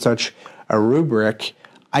such and such a rubric,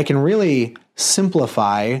 I can really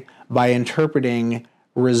simplify by interpreting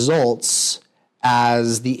results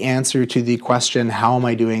as the answer to the question, how am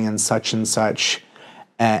I doing in such and such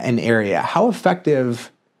an area? How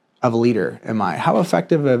effective of a leader am I? How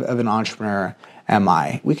effective of an entrepreneur am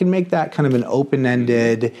I? We can make that kind of an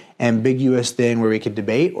open-ended, ambiguous thing where we could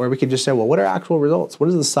debate, or we could just say, well, what are actual results? What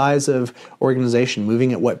is the size of organization,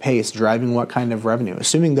 moving at what pace, driving what kind of revenue?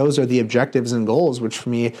 Assuming those are the objectives and goals, which for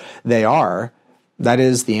me they are, that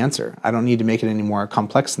is the answer. I don't need to make it any more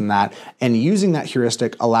complex than that. And using that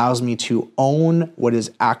heuristic allows me to own what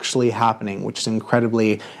is actually happening, which is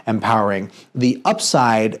incredibly empowering. The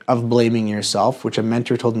upside of blaming yourself, which a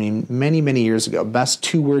mentor told me many, many years ago, best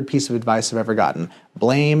 2-word piece of advice I've ever gotten,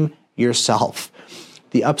 blame yourself.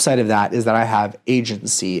 The upside of that is that I have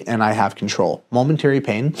agency and I have control. Momentary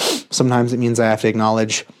pain, sometimes it means I have to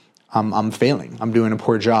acknowledge I'm failing, I'm doing a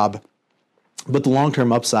poor job. But the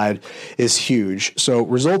long-term upside is huge. So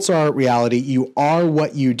results are reality. You are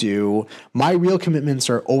what you do. My real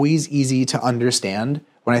commitments are always easy to understand.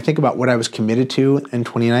 When I think about what I was committed to in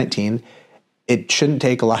 2019, it shouldn't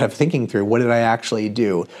take a lot of thinking through. What did I actually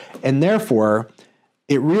do? And therefore,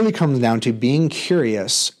 it really comes down to being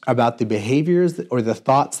curious about the behaviors or the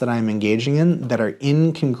thoughts that I'm engaging in that are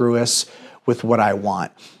incongruous with what I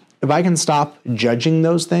want. If I can stop judging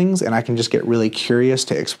those things and I can just get really curious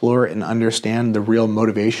to explore and understand the real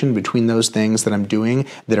motivation between those things that I'm doing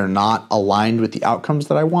that are not aligned with the outcomes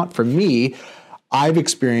that I want, for me, I've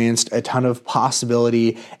experienced a ton of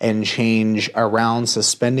possibility and change around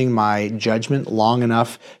suspending my judgment long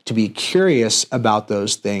enough to be curious about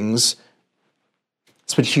those things.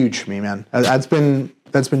 It's been huge for me, man. That's been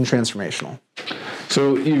transformational.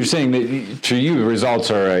 So you're saying that to you,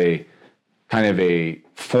 results are a kind of a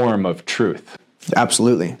form of truth.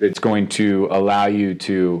 Absolutely. It's going to allow you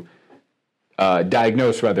to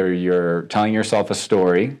diagnose whether you're telling yourself a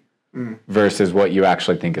story versus what you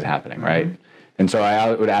actually think is happening, right? Mm-hmm. And so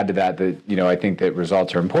I would add to that, I think that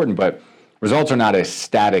results are important, but results are not a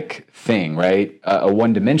static thing, right? A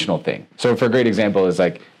one-dimensional thing. So for a great example is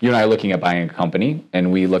like you and I are looking at buying a company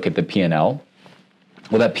and we look at the P&L.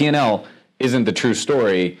 Well, that P&L isn't the true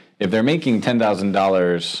story. If they're making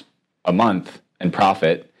 $10,000 a month in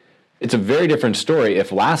profit, it's a very different story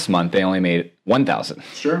if last month they only made 1,000.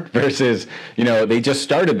 Sure. Versus, they just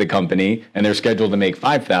started the company and they're scheduled to make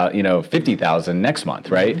 5,000, 50,000 next month,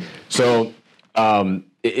 right? So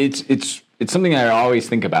it's something I always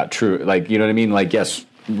think about. True, like, you know what I mean? Like, yes,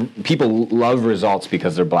 people love results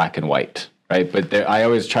because they're black and white, right? But I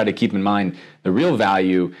always try to keep in mind the real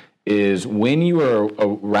value is when you are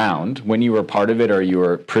around, when you were part of it or you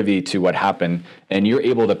were privy to what happened, and you're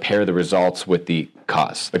able to pair the results with the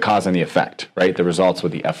cause and the effect, right? The results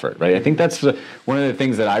with the effort, right? I think that's one of the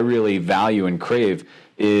things that I really value and crave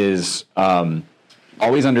is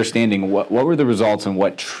always understanding what were the results and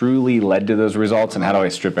what truly led to those results, and how do I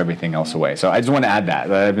strip everything else away. So I just want to add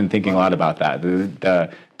that. I've been thinking a lot about that,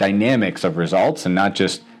 the dynamics of results, and not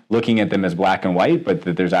just looking at them as black and white, but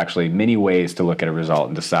that there's actually many ways to look at a result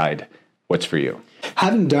and decide what's for you.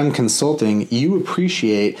 Having done consulting, you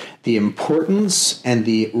appreciate the importance and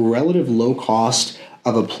the relative low cost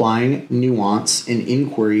of applying nuance and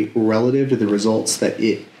inquiry relative to the results that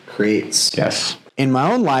it creates. Yes. In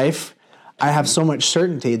my own life, I have so much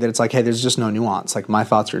certainty that it's like, hey, there's just no nuance. Like, my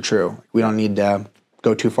thoughts are true. We don't need to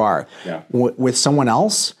go too far. Yeah. With someone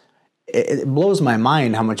else, it blows my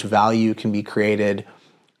mind how much value can be created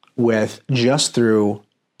with just through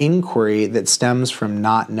inquiry that stems from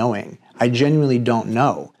not knowing. I genuinely don't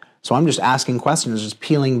know. So I'm just asking questions, just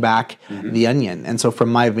peeling back the onion. And so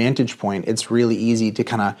from my vantage point, it's really easy to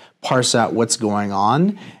kind of parse out what's going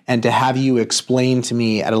on and to have you explain to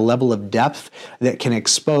me at a level of depth that can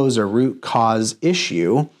expose a root cause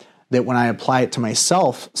issue that when I apply it to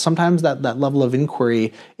myself, sometimes that level of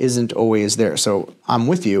inquiry isn't always there. So I'm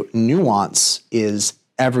with you. Nuance is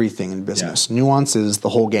everything in business. Yeah. Nuance is the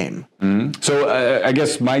whole game. Mm-hmm. So I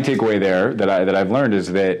guess my takeaway there that I've learned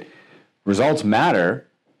is that results matter,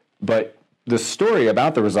 but the story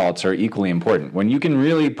about the results are equally important when you can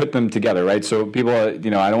really put them together, right? So people, I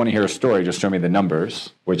don't want to hear a story, just show me the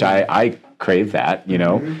numbers, which I crave that,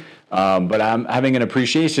 but I'm having an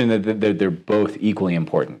appreciation that they're both equally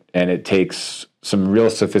important, and it takes some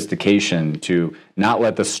real sophistication to not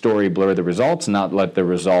let the story blur the results, not let the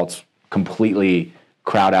results completely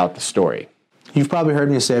crowd out the story. You've probably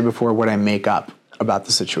heard me say before what I make up about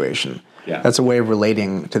the situation. Yeah. That's a way of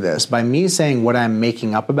relating to this. By me saying what I'm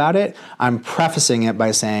making up about it, I'm prefacing it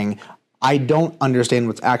by saying, I don't understand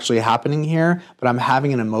what's actually happening here, but I'm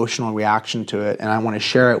having an emotional reaction to it, and I want to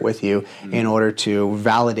share it with you in order to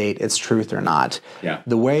validate its truth or not. Yeah.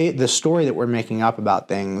 The story that we're making up about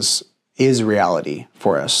things is reality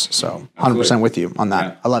for us. So 100% with you on that.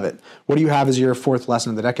 Yeah. I love it. What do you have as your fourth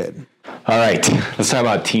lesson of the decade? All right. Let's talk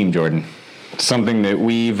about team, Jordan. Something that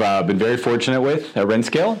we've been very fortunate with at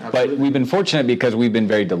Rentscale, but we've been fortunate because we've been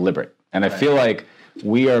very deliberate. And I feel like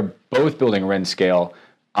we are both building Rentscale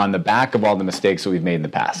on the back of all the mistakes that we've made in the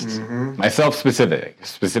past. Myself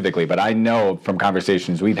specifically, but I know from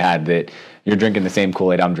conversations we've had that you're drinking the same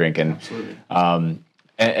Kool-Aid I'm drinking. Absolutely.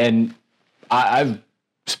 And I've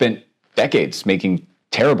spent decades making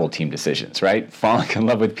terrible team decisions, right? Falling in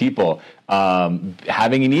love with people,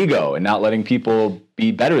 having an ego and not letting people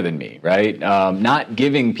be better than me, right? Not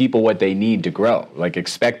giving people what they need to grow, like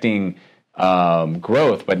expecting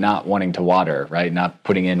growth, but not wanting to water, right? Not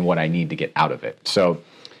putting in what I need to get out of it. So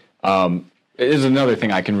it is another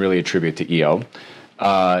thing I can really attribute to EO,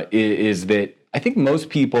 is that I think most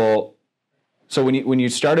people, so when you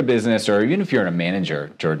start a business, or even if you're a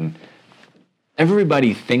manager, Jordan,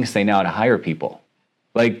 everybody thinks they know how to hire people.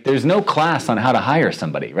 Like, there's no class on how to hire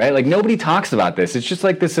somebody, right? Like, nobody talks about this. It's just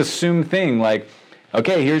like this assumed thing, like,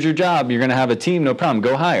 okay, here's your job. You're going to have a team, no problem.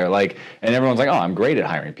 Go hire. Like, and everyone's like, oh, I'm great at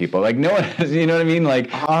hiring people. Like, no one, you know what I mean? Like,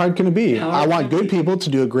 how hard can it be? I want good people to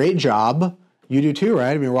do a great job. You do too,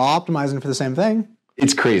 right? I mean, we're all optimizing for the same thing.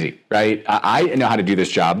 It's crazy, right? I know how to do this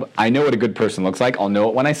job. I know what a good person looks like. I'll know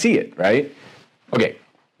it when I see it, right? Okay,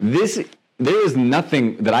 there is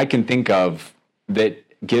nothing that I can think of that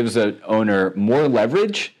gives an owner more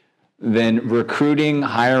leverage than recruiting,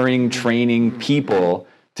 hiring, training people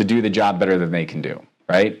to do the job better than they can do,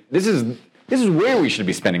 right? This is where we should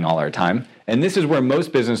be spending all our time, and this is where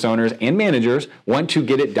most business owners and managers want to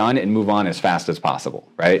get it done and move on as fast as possible,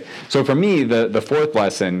 right? So for me, the fourth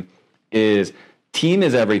lesson is team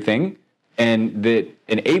is everything, and that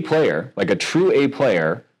an A player, like a true A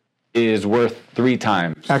player, is worth 3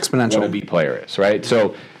 times exponential what a B player is, right?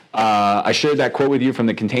 So I shared that quote with you from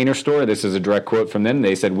the Container Store. This is a direct quote from them.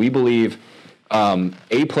 They said, we believe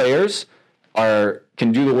A players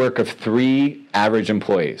can do the work of 3 average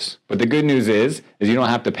employees. But the good news is you don't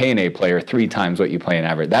have to pay an A player 3 times what you pay an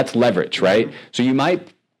average. That's leverage, right? So you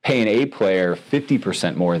might pay an A player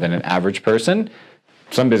 50% more than an average person.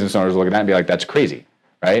 Some business owners look at that and be like, that's crazy.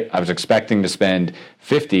 right? I was expecting to spend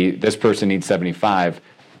 50. This person needs 75.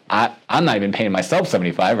 I'm not even paying myself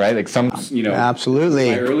 75, right? Like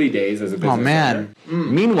absolutely. My early days as a business man. owner.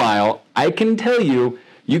 Meanwhile, I can tell you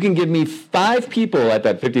can give me 5 people at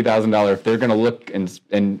that $50,000 if they're going to look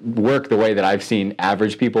and work the way that I've seen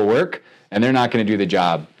average people work, and they're not going to do the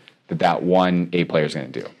job that one A player is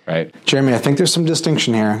going to do, right? Jeremy, I think there's some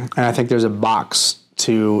distinction here, and I think there's a box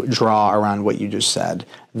to draw around what you just said.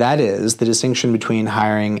 That is the distinction between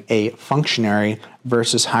hiring a functionary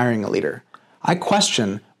versus hiring a leader. I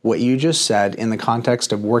question what you just said in the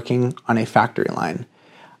context of working on a factory line.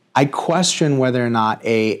 I question whether or not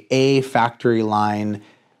a factory line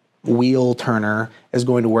wheel turner is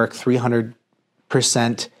going to work 300%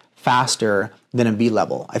 faster than a B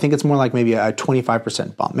level. I think it's more like maybe a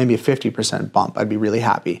 25% bump, maybe a 50% bump. I'd be really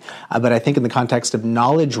happy. But I think in the context of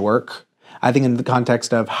knowledge work, I think in the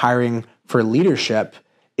context of hiring for leadership,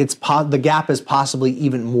 the gap is possibly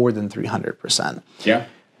even more than 300%. Yeah.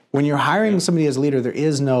 When you're hiring somebody as a leader, there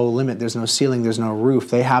is no limit, there's no ceiling, there's no roof.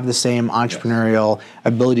 They have the same entrepreneurial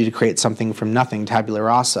ability to create something from nothing, tabula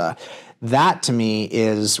rasa. That, to me,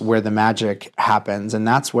 is where the magic happens. And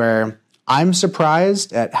that's where I'm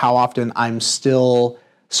surprised at how often I'm still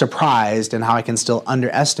surprised and how I can still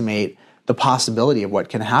underestimate the possibility of what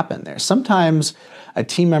can happen there. Sometimes a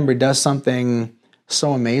team member does something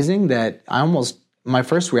so amazing that my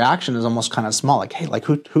first reaction is almost kind of small. Like, hey, like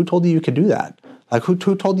who told you could do that? Like who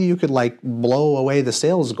told you could like blow away the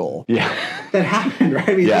sales goal? Yeah. That happened, right?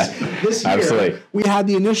 I mean, this year, absolutely. We had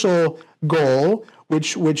the initial goal,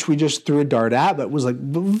 which we just threw a dart at, but was like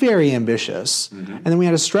very ambitious. Mm-hmm. And then we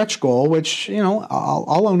had a stretch goal, which,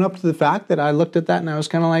 I'll own up to the fact that I looked at that and I was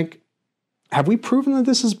kind of like, have we proven that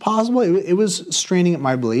this is possible? It was straining at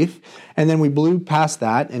my belief. And then we blew past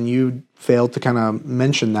that, and you failed to kind of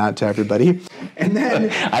mention that to everybody. And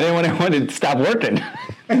then I didn't want to stop working.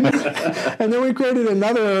 and then we created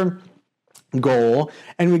another goal,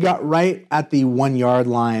 and we got right at the 1 yard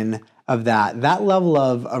line of that. That level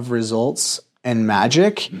of results and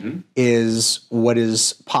magic is what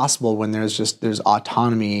is possible when there's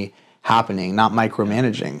autonomy happening, not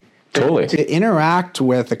micromanaging. Totally. To interact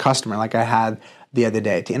with a customer like I had the other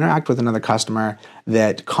day, to interact with another customer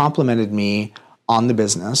that complimented me on the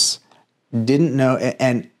business, didn't know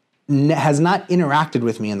and has not interacted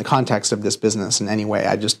with me in the context of this business in any way.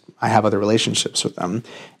 I have other relationships with them.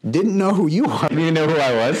 Didn't know who you are. You didn't know who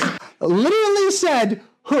I was? Literally said,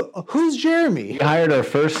 who's Jeremy? We hired our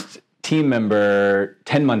first team member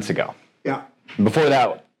 10 months ago. Yeah. Before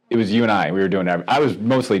that, it was you and I. We were doing I was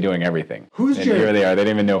mostly doing everything. Who's Jeremy? Here they are. They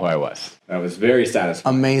didn't even know who I was. That was very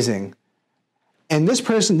satisfying. Amazing. And this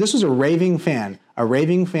was a raving fan.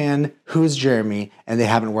 Who's Jeremy? And they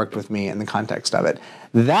haven't worked with me in the context of it.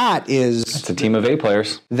 It's a team of A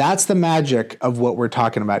players. That's the magic of what we're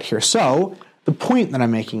talking about here. So the point that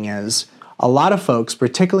I'm making is a lot of folks,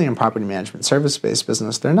 particularly in property management, service-based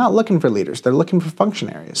business, they're not looking for leaders. They're looking for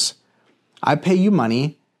functionaries. I pay you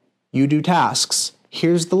money. You do tasks.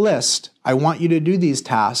 Here's the list. I want you to do these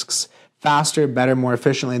tasks faster, better, more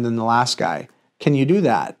efficiently than the last guy. Can you do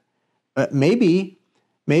that? Maybe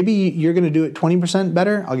you're going to do it 20%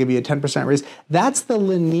 better. I'll give you a 10% raise. That's the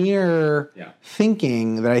linear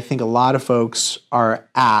thinking that I think a lot of folks are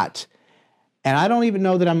at. And I don't even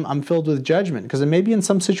know that I'm filled with judgment, because maybe in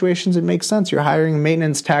some situations it makes sense. You're hiring a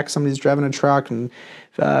maintenance tech, somebody's driving a truck and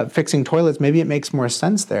fixing toilets. Maybe it makes more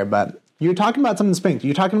sense there. But you're talking about something distinct.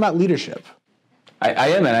 You're talking about leadership. I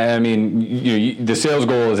am, and I mean, the sales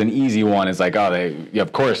goal is an easy one. It's like,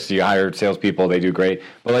 of course, you hire salespeople, they do great.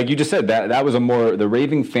 But like you just said, that was the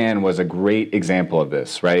raving fan was a great example of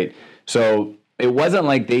this, right? So it wasn't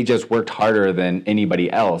like they just worked harder than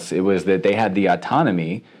anybody else. It was that they had the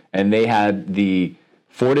autonomy and they had the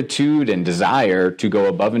fortitude and desire to go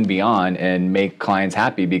above and beyond and make clients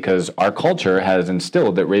happy, because our culture has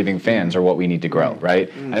instilled that raving fans are what we need to grow,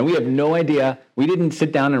 right? And we have no idea. We didn't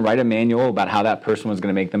sit down and write a manual about how that person was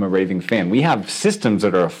going to make them a raving fan. We have systems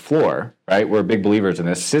that are a floor, right? We're big believers in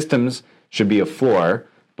this. Systems should be a floor,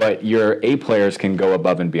 but your A players can go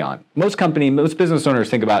above and beyond. Most business owners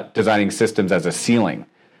think about designing systems as a ceiling,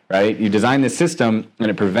 right? You design the system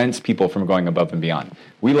and it prevents people from going above and beyond.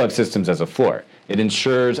 We love systems as a floor. It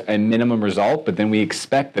ensures a minimum result, but then we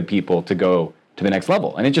expect the people to go to the next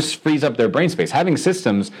level. And it just frees up their brain space. Having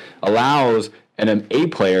systems allows an A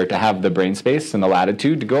player to have the brain space and the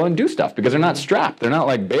latitude to go and do stuff, because they're not strapped. They're not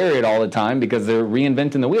like buried all the time because they're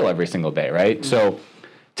reinventing the wheel every single day, right? Mm-hmm. So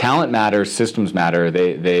talent matters, systems matter.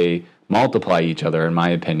 They multiply each other, in my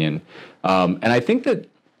opinion. And I think that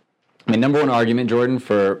my number one argument, Jordan,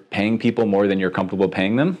 for paying people more than you're comfortable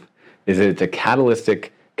paying them is that it's a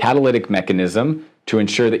catalytic mechanism to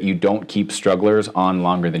ensure that you don't keep strugglers on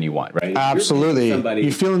longer than you want, right? Absolutely.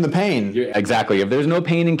 You're feeling the pain. Exactly. If there's no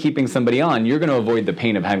pain in keeping somebody on, you're going to avoid the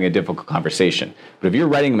pain of having a difficult conversation. But if you're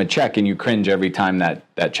writing them a check and you cringe every time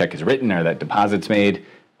that check is written or that deposit's made,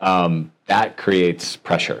 that creates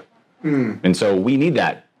pressure. And so we need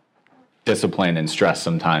that discipline and stress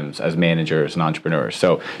sometimes as managers and entrepreneurs.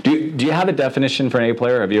 So do you have a definition for an A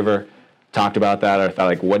player? Have you ever talked about that or thought,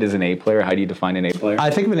 like, what is an A player? How do you define an A player? I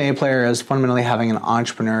think of an A player as fundamentally having an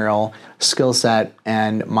entrepreneurial skill set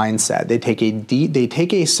and mindset. They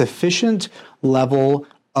take a sufficient level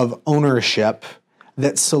of ownership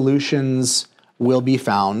that solutions will be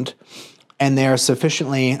found, and they are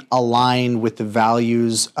sufficiently aligned with the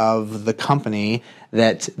values of the company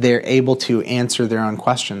that they're able to answer their own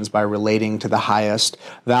questions by relating to the highest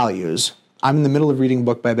values. I'm in the middle of reading a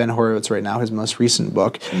book by Ben Horowitz right now, his most recent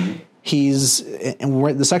book. And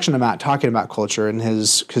we're the section I'm at talking about culture, and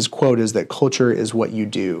his quote is that culture is what you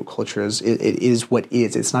do. Culture is it is what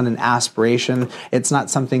is. It's not an aspiration. It's not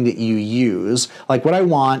something that you use. Like, what I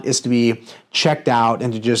want is to be checked out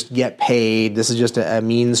and to just get paid. This is just a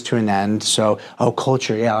means to an end. So,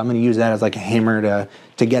 culture, yeah, I'm going to use that as like a hammer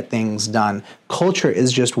to get things done. Culture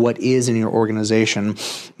is just what is in your organization.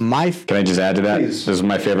 Can I just add to that? Please. This is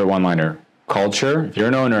my favorite one-liner. Culture, if you're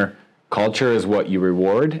an owner, culture is what you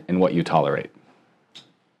reward and what you tolerate.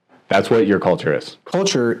 That's what your culture is.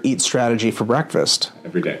 Culture eats strategy for breakfast.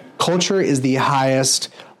 Every day. Culture is the highest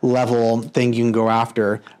level thing you can go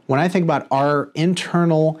after. When I think about our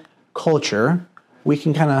internal culture, we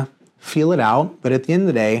can kind of feel it out. But at the end of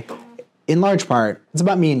the day, in large part, it's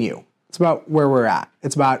about me and you. It's about where we're at.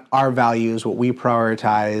 It's about our values, what we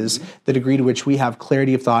prioritize, the degree to which we have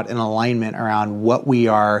clarity of thought and alignment around what we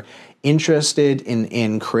are interested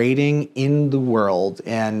in creating in the world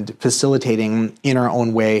and facilitating in our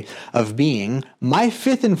own way of being. My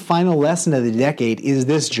fifth and final lesson of the decade is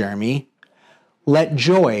this, Jeremy. Let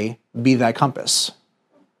joy be thy compass.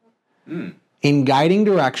 In guiding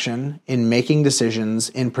direction, in making decisions,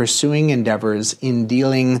 in pursuing endeavors, in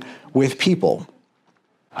dealing with people.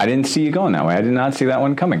 I didn't see you going that way. I did not see that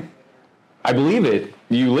one coming. I believe it.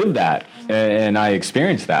 You lived that, and I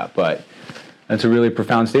experienced that, but that's a really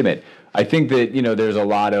profound statement. I think that, there's a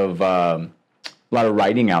lot of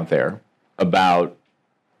writing out there about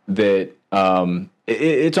that.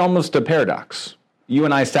 It's almost a paradox. You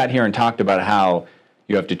and I sat here and talked about how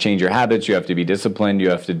you have to change your habits, you have to be disciplined, you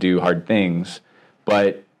have to do hard things.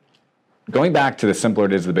 But going back to the simpler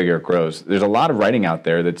it is, the bigger it grows, there's a lot of writing out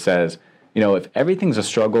there that says, if everything's a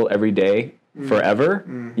struggle every day,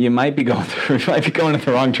 forever, you might be going in the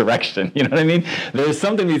wrong direction. You know what I mean? There's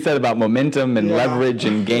something to be said about momentum and leverage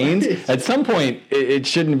and gains. At some point, it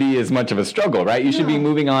shouldn't be as much of a struggle, right? You should be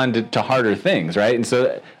moving on to harder things, right? And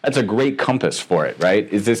so that's a great compass for it, right?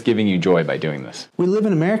 Is this giving you joy by doing this? We live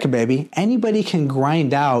in America, baby. Anybody can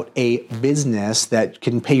grind out a business that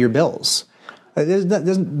can pay your bills. There's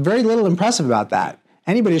very little impressive about that.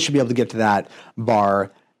 Anybody should be able to get to that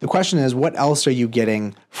bar. The question is, what else are you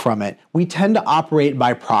getting from it? We tend to operate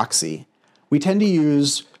by proxy. We tend to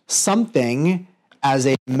use something as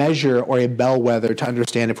a measure or a bellwether to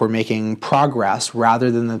understand if we're making progress rather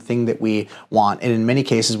than the thing that we want. And in many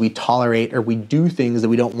cases, we tolerate or we do things that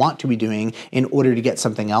we don't want to be doing in order to get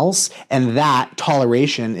something else. And that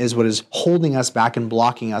toleration is what is holding us back and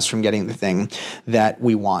blocking us from getting the thing that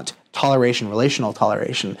we want. Toleration, relational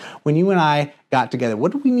toleration. When you and I got together,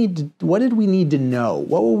 what did we need to know?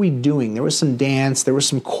 What were we doing? There was some dance, there was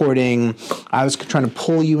some courting. I was trying to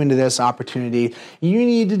pull you into this opportunity. You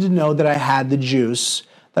needed to know that I had the juice,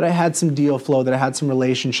 that I had some deal flow, that I had some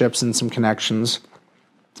relationships and some connections.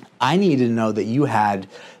 I needed to know that you had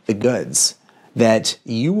the goods, that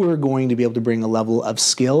you were going to be able to bring a level of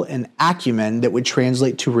skill and acumen that would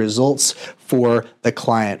translate to results for the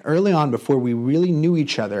client. Early on, before we really knew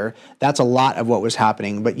each other, that's a lot of what was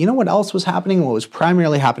happening. But you know what else was happening? What was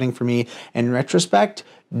primarily happening for me in retrospect?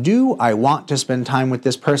 Do I want to spend time with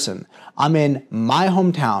this person? I'm in my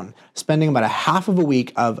hometown, spending about a half of a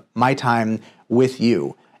week of my time with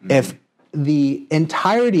you. If the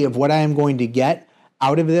entirety of what I am going to get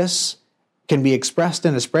out of this can be expressed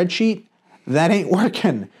in a spreadsheet, that ain't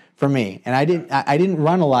working for me. And I didn't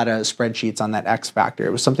run a lot of spreadsheets on that X factor.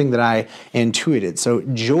 It was something that I intuited. So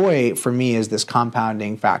joy for me is this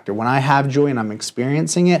compounding factor. When I have joy and I'm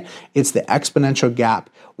experiencing it, it's the exponential gap.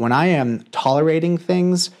 When I am tolerating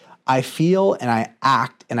things, I feel and I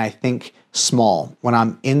act and I think small. When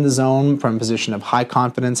I'm in the zone from a position of high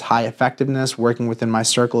confidence, high effectiveness, working within my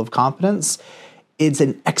circle of competence, it's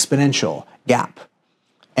an exponential gap.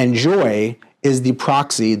 And joy is the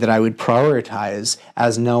proxy that I would prioritize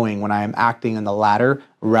as knowing when I am acting in the latter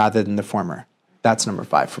rather than the former. That's number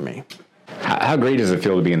 5 for me. How great does it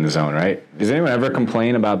feel to be in the zone, right? Does anyone ever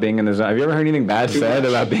complain about being in the zone? Have you ever heard anything bad said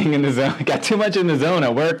about being in the zone? I got too much in the zone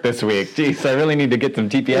at work this week. Jeez, I really need to get some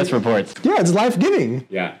TPS reports. Yeah, it's life-giving.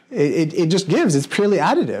 Yeah. It just gives. It's purely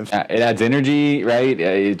additive. It adds energy, right?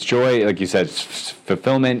 It's joy, like you said, it's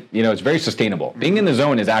fulfillment. It's very sustainable. Being in the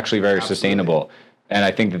zone is actually very sustainable. And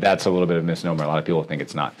I think that's a little bit of a misnomer. A lot of people think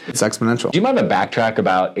it's not. It's exponential. Do you mind to backtrack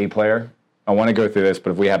about A Player? I want to go through this, but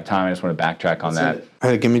if we have time, I just want to backtrack on that.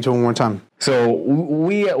 Hey, give me to one more time. So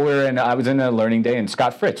I was in a learning day, and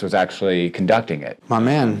Scott Fritz was actually conducting it. My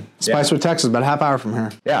man, Spicewood, Texas, about a half hour from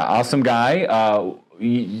here. Yeah, awesome guy.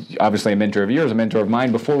 Obviously a mentor of yours, a mentor of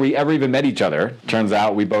mine. Before we ever even met each other, turns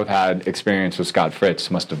out we both had experience with Scott Fritz.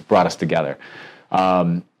 Must have brought us together.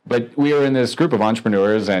 But we were in this group of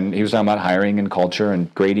entrepreneurs, and he was talking about hiring and culture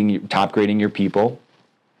and top grading your people.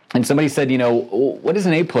 And somebody said, what is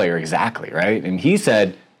an A player exactly, right? And he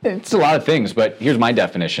said, it's a lot of things, but here's my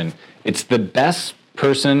definition. It's the best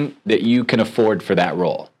person that you can afford for that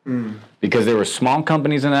role. Because there were small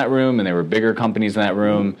companies in that room and there were bigger companies in that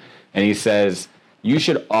room. And he says, you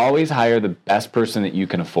should always hire the best person that you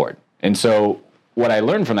can afford. And so what I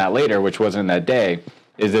learned from that later, which wasn't that day,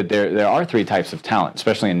 is that there are 3 types of talent,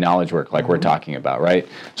 especially in knowledge work like we're talking about, right?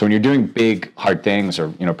 So when you're doing big, hard things or,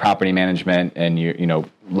 property management and a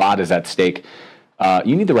lot is at stake,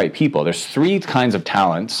 you need the right people. There's 3 kinds of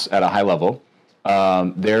talents at a high level.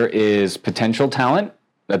 There is potential talent.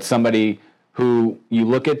 That's somebody who you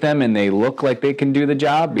look at them and they look like they can do the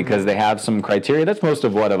job because they have some criteria. That's most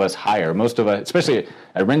of what of us hire. Most of us, especially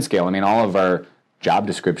at RentScale, all of our job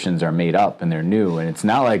descriptions are made up and they're new, and it's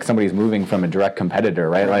not like somebody's moving from a direct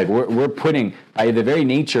competitor, right? Like we're putting, by the very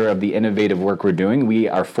nature of the innovative work we're doing, we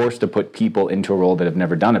are forced to put people into a role that have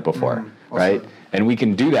never done it before, right? And we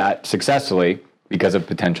can do that successfully because of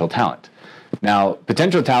potential talent. Now,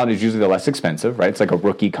 potential talent is usually the less expensive, right? It's like a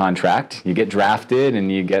rookie contract. You get drafted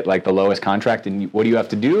and you get like the lowest contract, and what do you have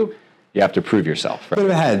to do? You have to prove yourself. Right? Bit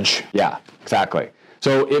of a hedge. Yeah, exactly.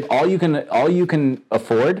 So if all you can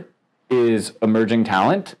afford is emerging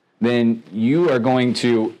talent, then you are going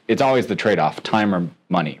to, it's always the trade-off, time or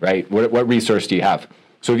money, right? What resource do you have?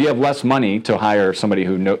 So if you have less money to hire somebody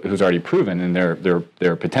who's already proven in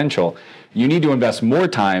their potential, you need to invest more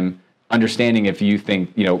time understanding if you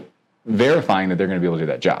think, verifying that they're going to be able to do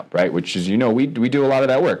that job, right? Which is, we do a lot of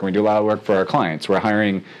that work. We do a lot of work for our clients. We're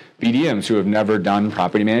hiring BDMs who have never done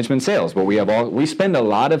property management sales, but we spend a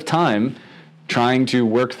lot of time trying to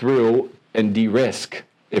work through and de-risk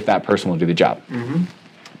if that person will do the job.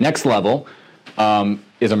 Next level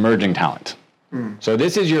is emerging talent. So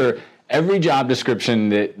this is every job description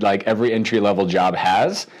that like every entry level job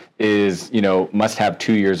has is, must have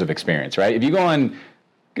 2 years of experience, right?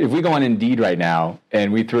 If we go on Indeed right now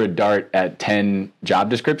and we threw a dart at 10 job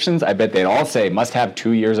descriptions, I bet they'd all say must have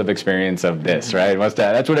 2 years of experience of this, right?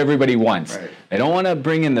 That's what everybody wants. Right. They don't want to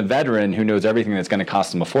bring in the veteran who knows everything that's going to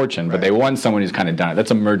cost them a fortune, but they want someone who's kind of done it.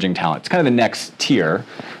 That's emerging talent. It's kind of the next tier,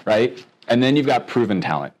 right? And then you've got proven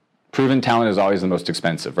talent. Proven talent is always the most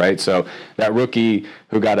expensive, right? So that rookie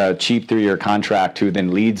who got a cheap 3-year contract who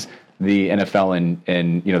then leads the NFL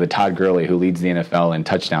and the Todd Gurley who leads the NFL in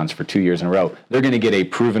touchdowns for 2 years in a row, they're going to get a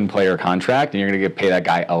proven player contract, and you're going to pay that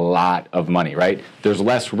guy a lot of money, right? There's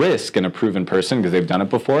less risk in a proven person because they've done it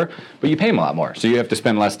before, but you pay them a lot more. So you have to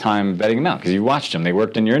spend less time vetting them out because you watched them. They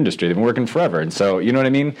worked in your industry. They've been working forever. And so, you know what I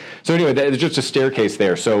mean? So anyway, there's just a staircase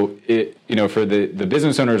there. So, for the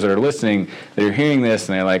business owners that are listening, they're hearing this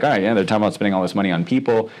and they're like, all right, yeah, they're talking about spending all this money on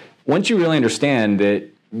people. Once you really understand that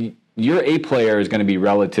your A player is going to be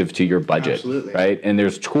relative to your budget, Absolutely. Right? And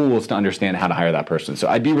there's tools to understand how to hire that person. So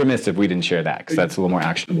I'd be remiss if we didn't share that because that's a little more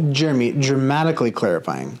actionable. Jeremy, dramatically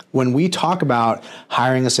clarifying. When we talk about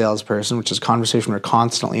hiring a salesperson, which is a conversation we're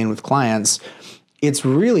constantly in with clients, it's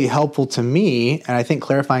really helpful to me, and I think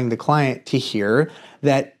clarifying the client to hear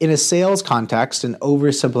that in a sales context, an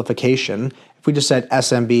oversimplification, if we just said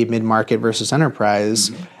SMB, mid-market versus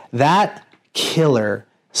enterprise, that killer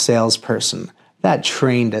salesperson, that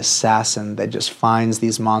trained assassin that just finds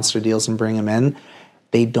these monster deals and bring them in,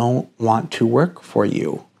 they don't want to work for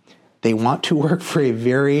you. They want to work for a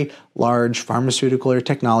very large pharmaceutical or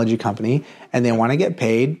technology company, and they want to get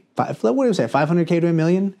paid, what do we say, $500K to $1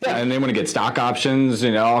 million? Yeah, and they want to get stock options,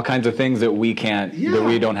 all kinds of things that we can't, that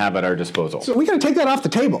we don't have at our disposal. So we got to take that off the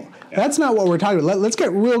table. Yeah. That's not what we're talking about. Let's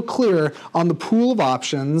get real clear on the pool of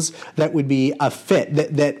options that would be a fit,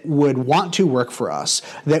 that would want to work for us,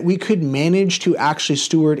 that we could manage to actually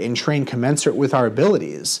steward and train commensurate with our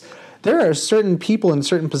abilities. there are certain people in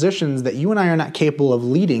certain positions that you and I are not capable of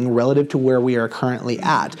leading relative to where we are currently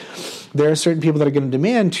at. There are certain people that are going to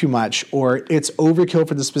demand too much, or it's overkill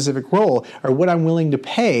for the specific role, or what I'm willing to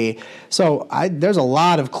pay. So there's a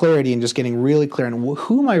lot of clarity in just getting really clear on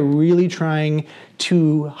who am I really trying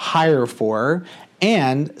to hire for,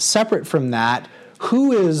 and separate from that,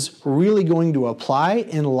 who is really going to apply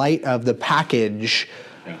in light of the package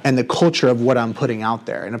and the culture of what I'm putting out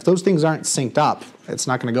there. And if those things aren't synced up, it's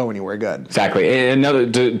not going to go anywhere good. Exactly. And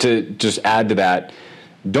another, to just add to that,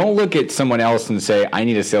 don't look at someone else and say, I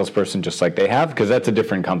need a salesperson just like they have, because that's a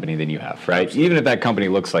different company than you have, right? Absolutely. Even if that company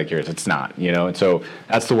looks like yours, it's not, And so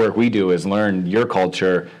that's the work we do, is learn your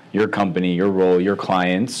culture, your company, your role, your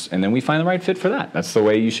clients, and then we find the right fit for that. That's the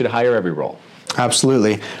way you should hire every role.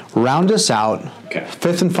 Absolutely. Round us out. Okay.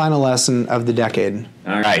 Fifth and final lesson of the decade.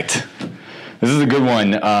 All right. This is a good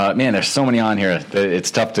one. Man, there's so many on here that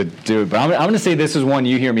it's tough to do. But I'm going to say this is one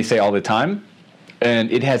you hear me say all the time.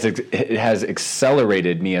 And it has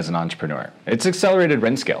accelerated me as an entrepreneur. It's accelerated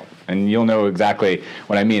rent scale. And you'll know exactly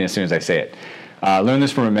what I mean as soon as I say it. Learned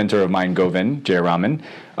this from a mentor of mine, Govind Jayaraman.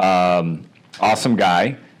 Awesome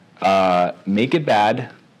guy. Make it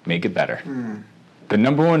bad, make it better. The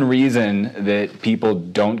number one reason that people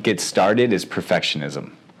don't get started is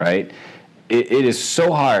perfectionism, right? It is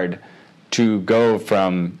so hard to go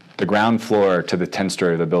from the ground floor to the 10th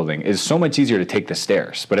story of the building. It's so much easier to take the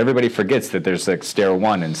stairs, but everybody forgets that there's like stair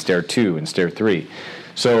 1 and stair 2 and stair 3.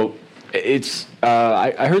 So it's,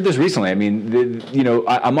 I heard this recently. I mean,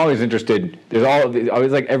 I'm always interested. There's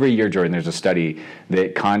always like every year, Jordan, there's a study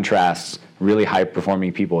that contrasts really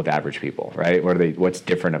high-performing people with average people, right? What's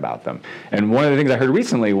different about them? And one of the things I heard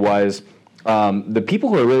recently was the people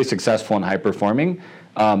who are really successful and high-performing,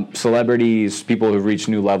 celebrities, people who've reached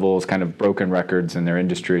new levels, kind of broken records in their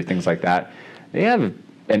industry, things like that, they have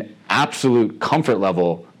an absolute comfort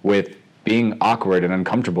level with being awkward and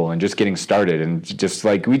uncomfortable and just getting started. And just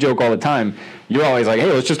like we joke all the time, you're always like,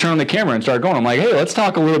 hey, let's just turn on the camera and start going. I'm like, hey, let's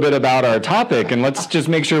talk a little bit about our topic and let's just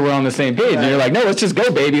make sure we're on the same page. And you're like, no, let's just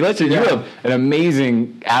go, baby. You have an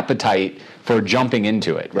amazing appetite for jumping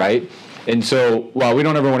into it, right? And so while we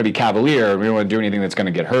don't ever want to be cavalier, we don't want to do anything that's going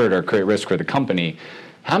to get hurt or create risk for the company,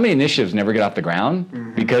 how many initiatives never get off the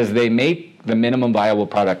ground because they make the minimum viable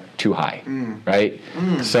product too high, right?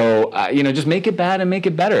 So, just make it bad and make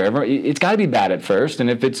it better. It's got to be bad at first.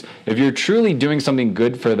 And if you're truly doing something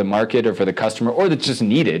good for the market or for the customer, or that's just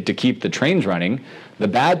needed to keep the trains running, the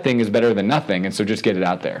bad thing is better than nothing. And so just get it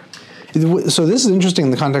out there. So this is interesting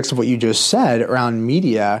in the context of what you just said around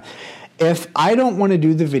media. If I don't want to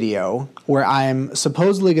do the video where I'm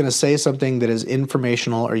supposedly going to say something that is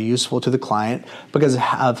informational or useful to the client because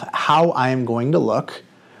of how I am going to look,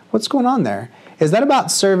 what's going on there? Is that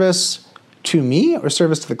about service to me or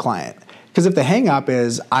service to the client? Because if the hang up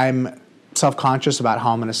is I'm self-conscious about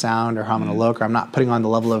how I'm going to sound or how I'm going to look, or I'm not putting on the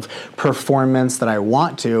level of performance that I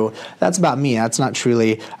want to, that's about me. That's not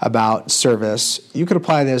truly about service. You could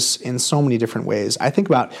apply this in so many different ways. I think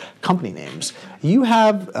about company names. You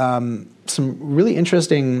have some really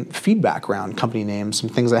interesting feedback around company names, some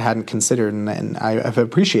things I hadn't considered, and I've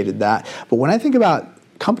appreciated that. But when I think about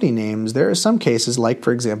company names, there are some cases, like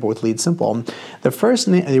for example with Lead Simple.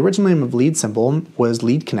 The original name of Lead Simple was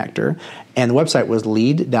Lead Connector, and the website was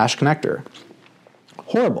Lead-Connector.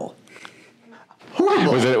 Horrible.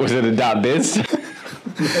 Was it a .biz?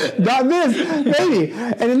 .biz, maybe.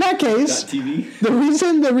 And in that case, .tv? the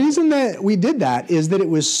reason that we did that is that it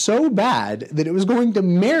was so bad that it was going to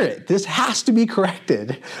merit. This has to be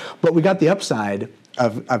corrected. But we got the upside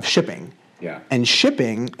of shipping. Yeah. And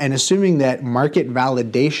shipping, and assuming that market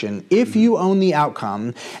validation, if you own the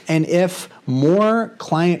outcome, and if more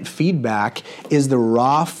client feedback is the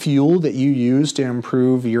raw fuel that you use to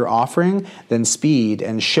improve your offering, then speed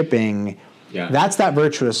and shipping, that's that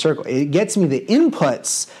virtuous circle. It gets me the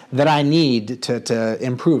inputs that I need to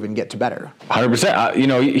improve and get to better. 100%.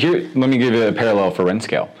 Here, let me give you a parallel for rent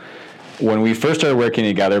scale. When we first started working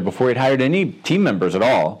together, before we'd hired any team members at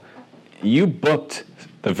all, you booked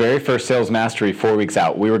the very first sales mastery 4 weeks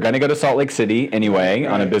out. We were going to go to Salt Lake City anyway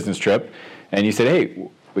on a business trip, and you said, hey,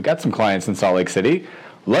 we got some clients in Salt Lake City.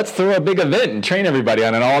 Let's throw a big event and train everybody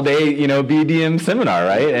on an all-day, BDM seminar,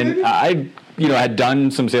 right? And I had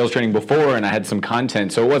done some sales training before, and I had some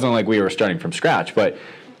content, so it wasn't like we were starting from scratch. But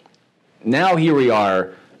now here we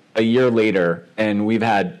are a year later, and we've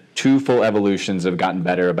had 2 full evolutions, have gotten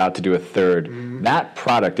better, about to do a third. That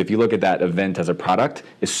product, if you look at that event as a product,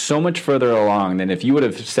 is so much further along than if you would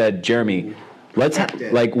have said, Jeremy,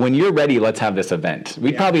 like when you're ready, let's have this event.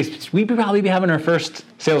 We'd probably be having our first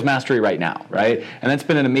sales mastery right now, right? And that's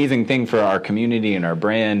been an amazing thing for our community and our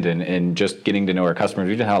brand and just getting to know our customers.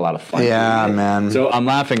 We just had a lot of fun. Yeah, man. So I'm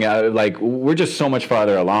laughing at, like, we're just so much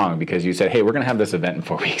farther along because you said, hey, we're going to have this event in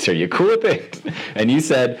 4 weeks. Are you cool with it? And you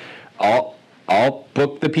said, I'll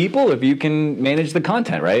book the people if you can manage the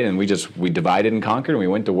content, right? And we divided and conquered and we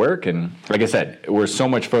went to work. And like I said, we're so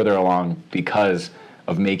much further along because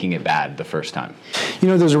of making it bad the first time. You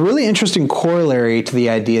know, there's a really interesting corollary to the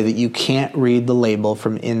idea that you can't read the label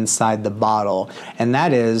from inside the bottle, and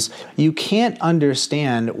that is you can't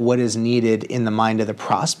understand what is needed in the mind of the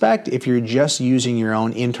prospect if you're just using your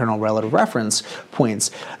own internal relative reference points.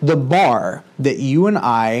 The bar that you and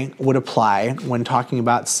I would apply when talking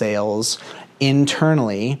about sales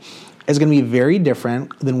internally is going to be very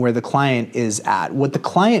different than where the client is at. What the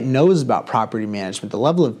client knows about property management, the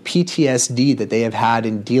level of PTSD that they have had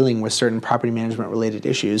in dealing with certain property management related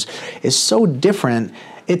issues is so different.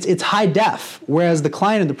 It's high def, whereas the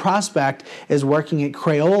client and the prospect is working at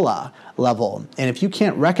Crayola level. And if you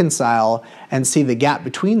can't reconcile and see the gap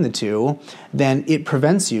between the two, then it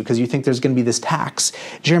prevents you because you think there's going to be this tax.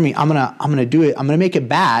 Jeremy, I'm gonna do it. I'm gonna make it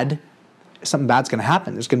bad. Something bad's going to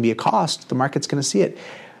happen. There's going to be a cost. The market's going to see it.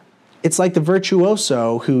 It's like the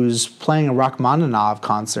virtuoso who's playing a Rachmaninoff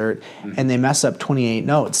concert and they mess up 28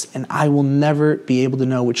 notes, and I will never be able to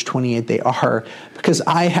know which 28 they are because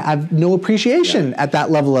I have no appreciation at that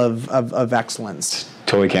level of excellence.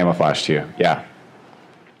 Totally camouflaged to you. Yeah.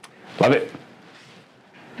 Love it.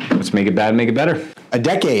 Let's make it bad, make it better. A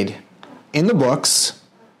decade in the books.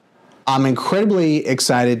 I'm incredibly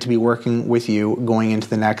excited to be working with you going into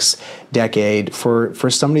the next decade. For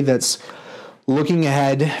somebody that's looking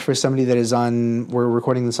ahead, for somebody that is we're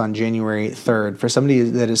recording this on January 3rd, for somebody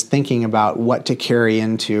that is thinking about what to carry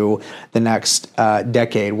into the next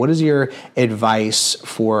decade, what is your advice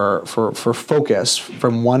for focus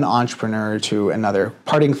from one entrepreneur to another?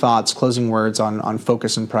 Parting thoughts, closing words on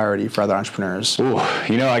focus and priority for other entrepreneurs. Ooh,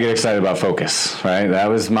 you know, I get excited about focus, right? That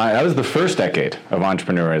was the first decade of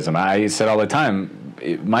entrepreneurism. I said all the time,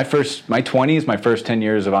 my 20s, my first 10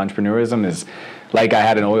 years of entrepreneurism is like I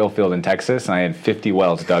had an oil field in Texas and I had 50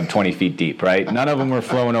 wells dug 20 feet deep, right? None of them were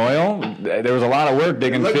flowing oil. There was a lot of work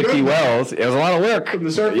digging 50 wells. It was a lot of work. From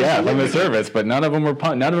the surface. Yeah, from the surface. But none of them were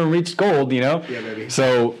none of them reached gold, you know? Yeah, baby.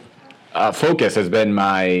 So focus has been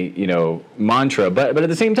my, mantra. But at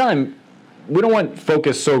the same time, we don't want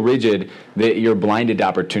focus so rigid that you're blinded to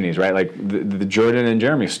opportunities, right? Like the Jordan and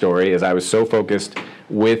Jeremy story is I was so focused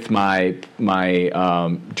with my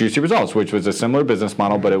Juicy Results, which was a similar business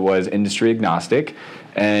model, but it was industry agnostic.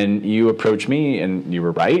 And you approached me, and you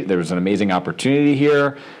were right. There was an amazing opportunity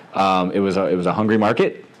here. It was a hungry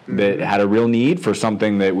market that had a real need for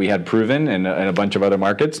something that we had proven in a bunch of other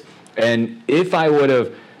markets. And if I would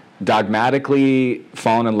have dogmatically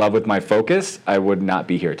fallen in love with my focus, I would not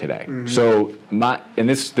be here today. Mm-hmm. So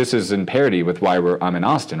this is in parity with why I'm in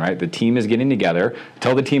Austin, right? The team is getting together. I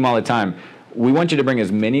tell the team all the time, we want you to bring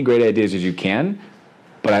as many great ideas as you can,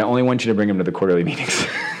 but I only want you to bring them to the quarterly meetings.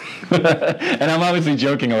 And I'm obviously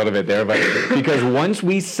joking a little bit there, but because once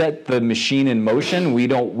we set the machine in motion, we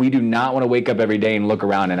do not want to wake up every day and look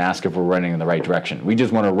around and ask if we're running in the right direction. We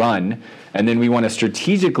just want to run, and then we want to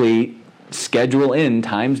strategically schedule in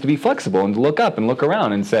times to be flexible and to look up and look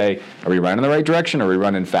around and say, are we running in the right direction? Are we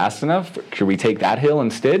running fast enough? Should we take that hill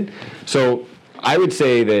instead? So I would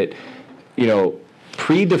say that,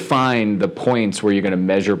 predefine the points where you're going to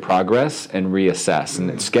measure progress and reassess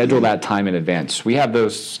and schedule that time in advance. We have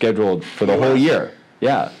those scheduled for the whole year.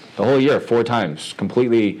 Yeah, the whole year, 4 times,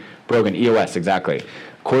 completely broken. EOS, exactly.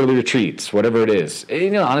 Quarterly retreats, whatever it is.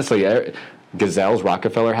 Honestly, Gazelle's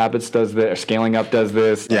Rockefeller Habits does this, Scaling Up does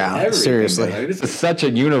this. Yeah, seriously. This is such a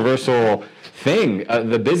universal thing.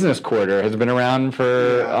 The business quarter has been around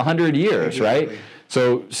for 100 years, exactly. Right?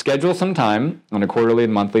 So schedule some time on a quarterly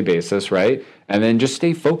and monthly basis, right? And then just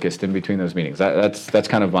stay focused in between those meetings. That's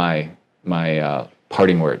kind of my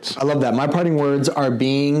parting words. I love that. My parting words are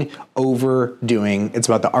being overdoing. It's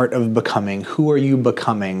about the art of becoming. Who are you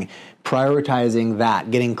becoming? Prioritizing that,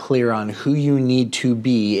 getting clear on who you need to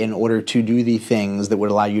be in order to do the things that would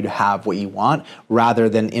allow you to have what you want, rather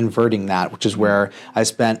than inverting that, which is where I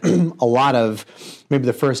spent a lot of maybe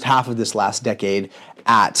the first half of this last decade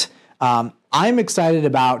at. I'm excited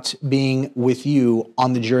about being with you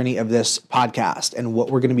on the journey of this podcast and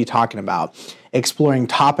what we're going to be talking about, exploring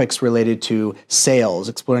topics related to sales,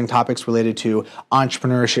 exploring topics related to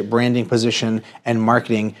entrepreneurship, branding, position, and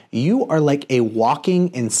marketing. You are like a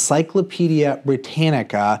walking Encyclopedia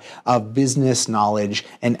Britannica of business knowledge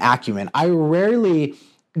and acumen. I rarely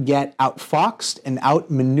get outfoxed and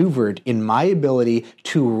outmaneuvered in my ability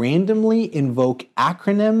to randomly invoke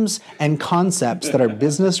acronyms and concepts that are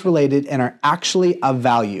business related and are actually of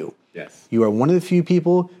value. Yes. You are one of the few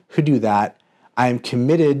people who do that. I am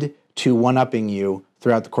committed to one-upping you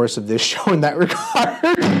throughout the course of this show in that regard.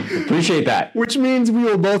 Appreciate that. Which means we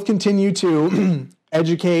will both continue to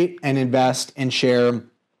educate and invest and share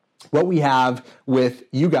what we have with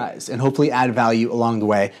you guys and hopefully add value along the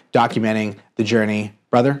way, documenting the journey.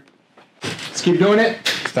 Brother, let's keep doing it.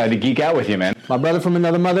 Excited to geek out with you, man. My brother from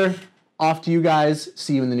another mother, off to you guys.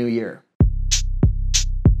 See you in the new year.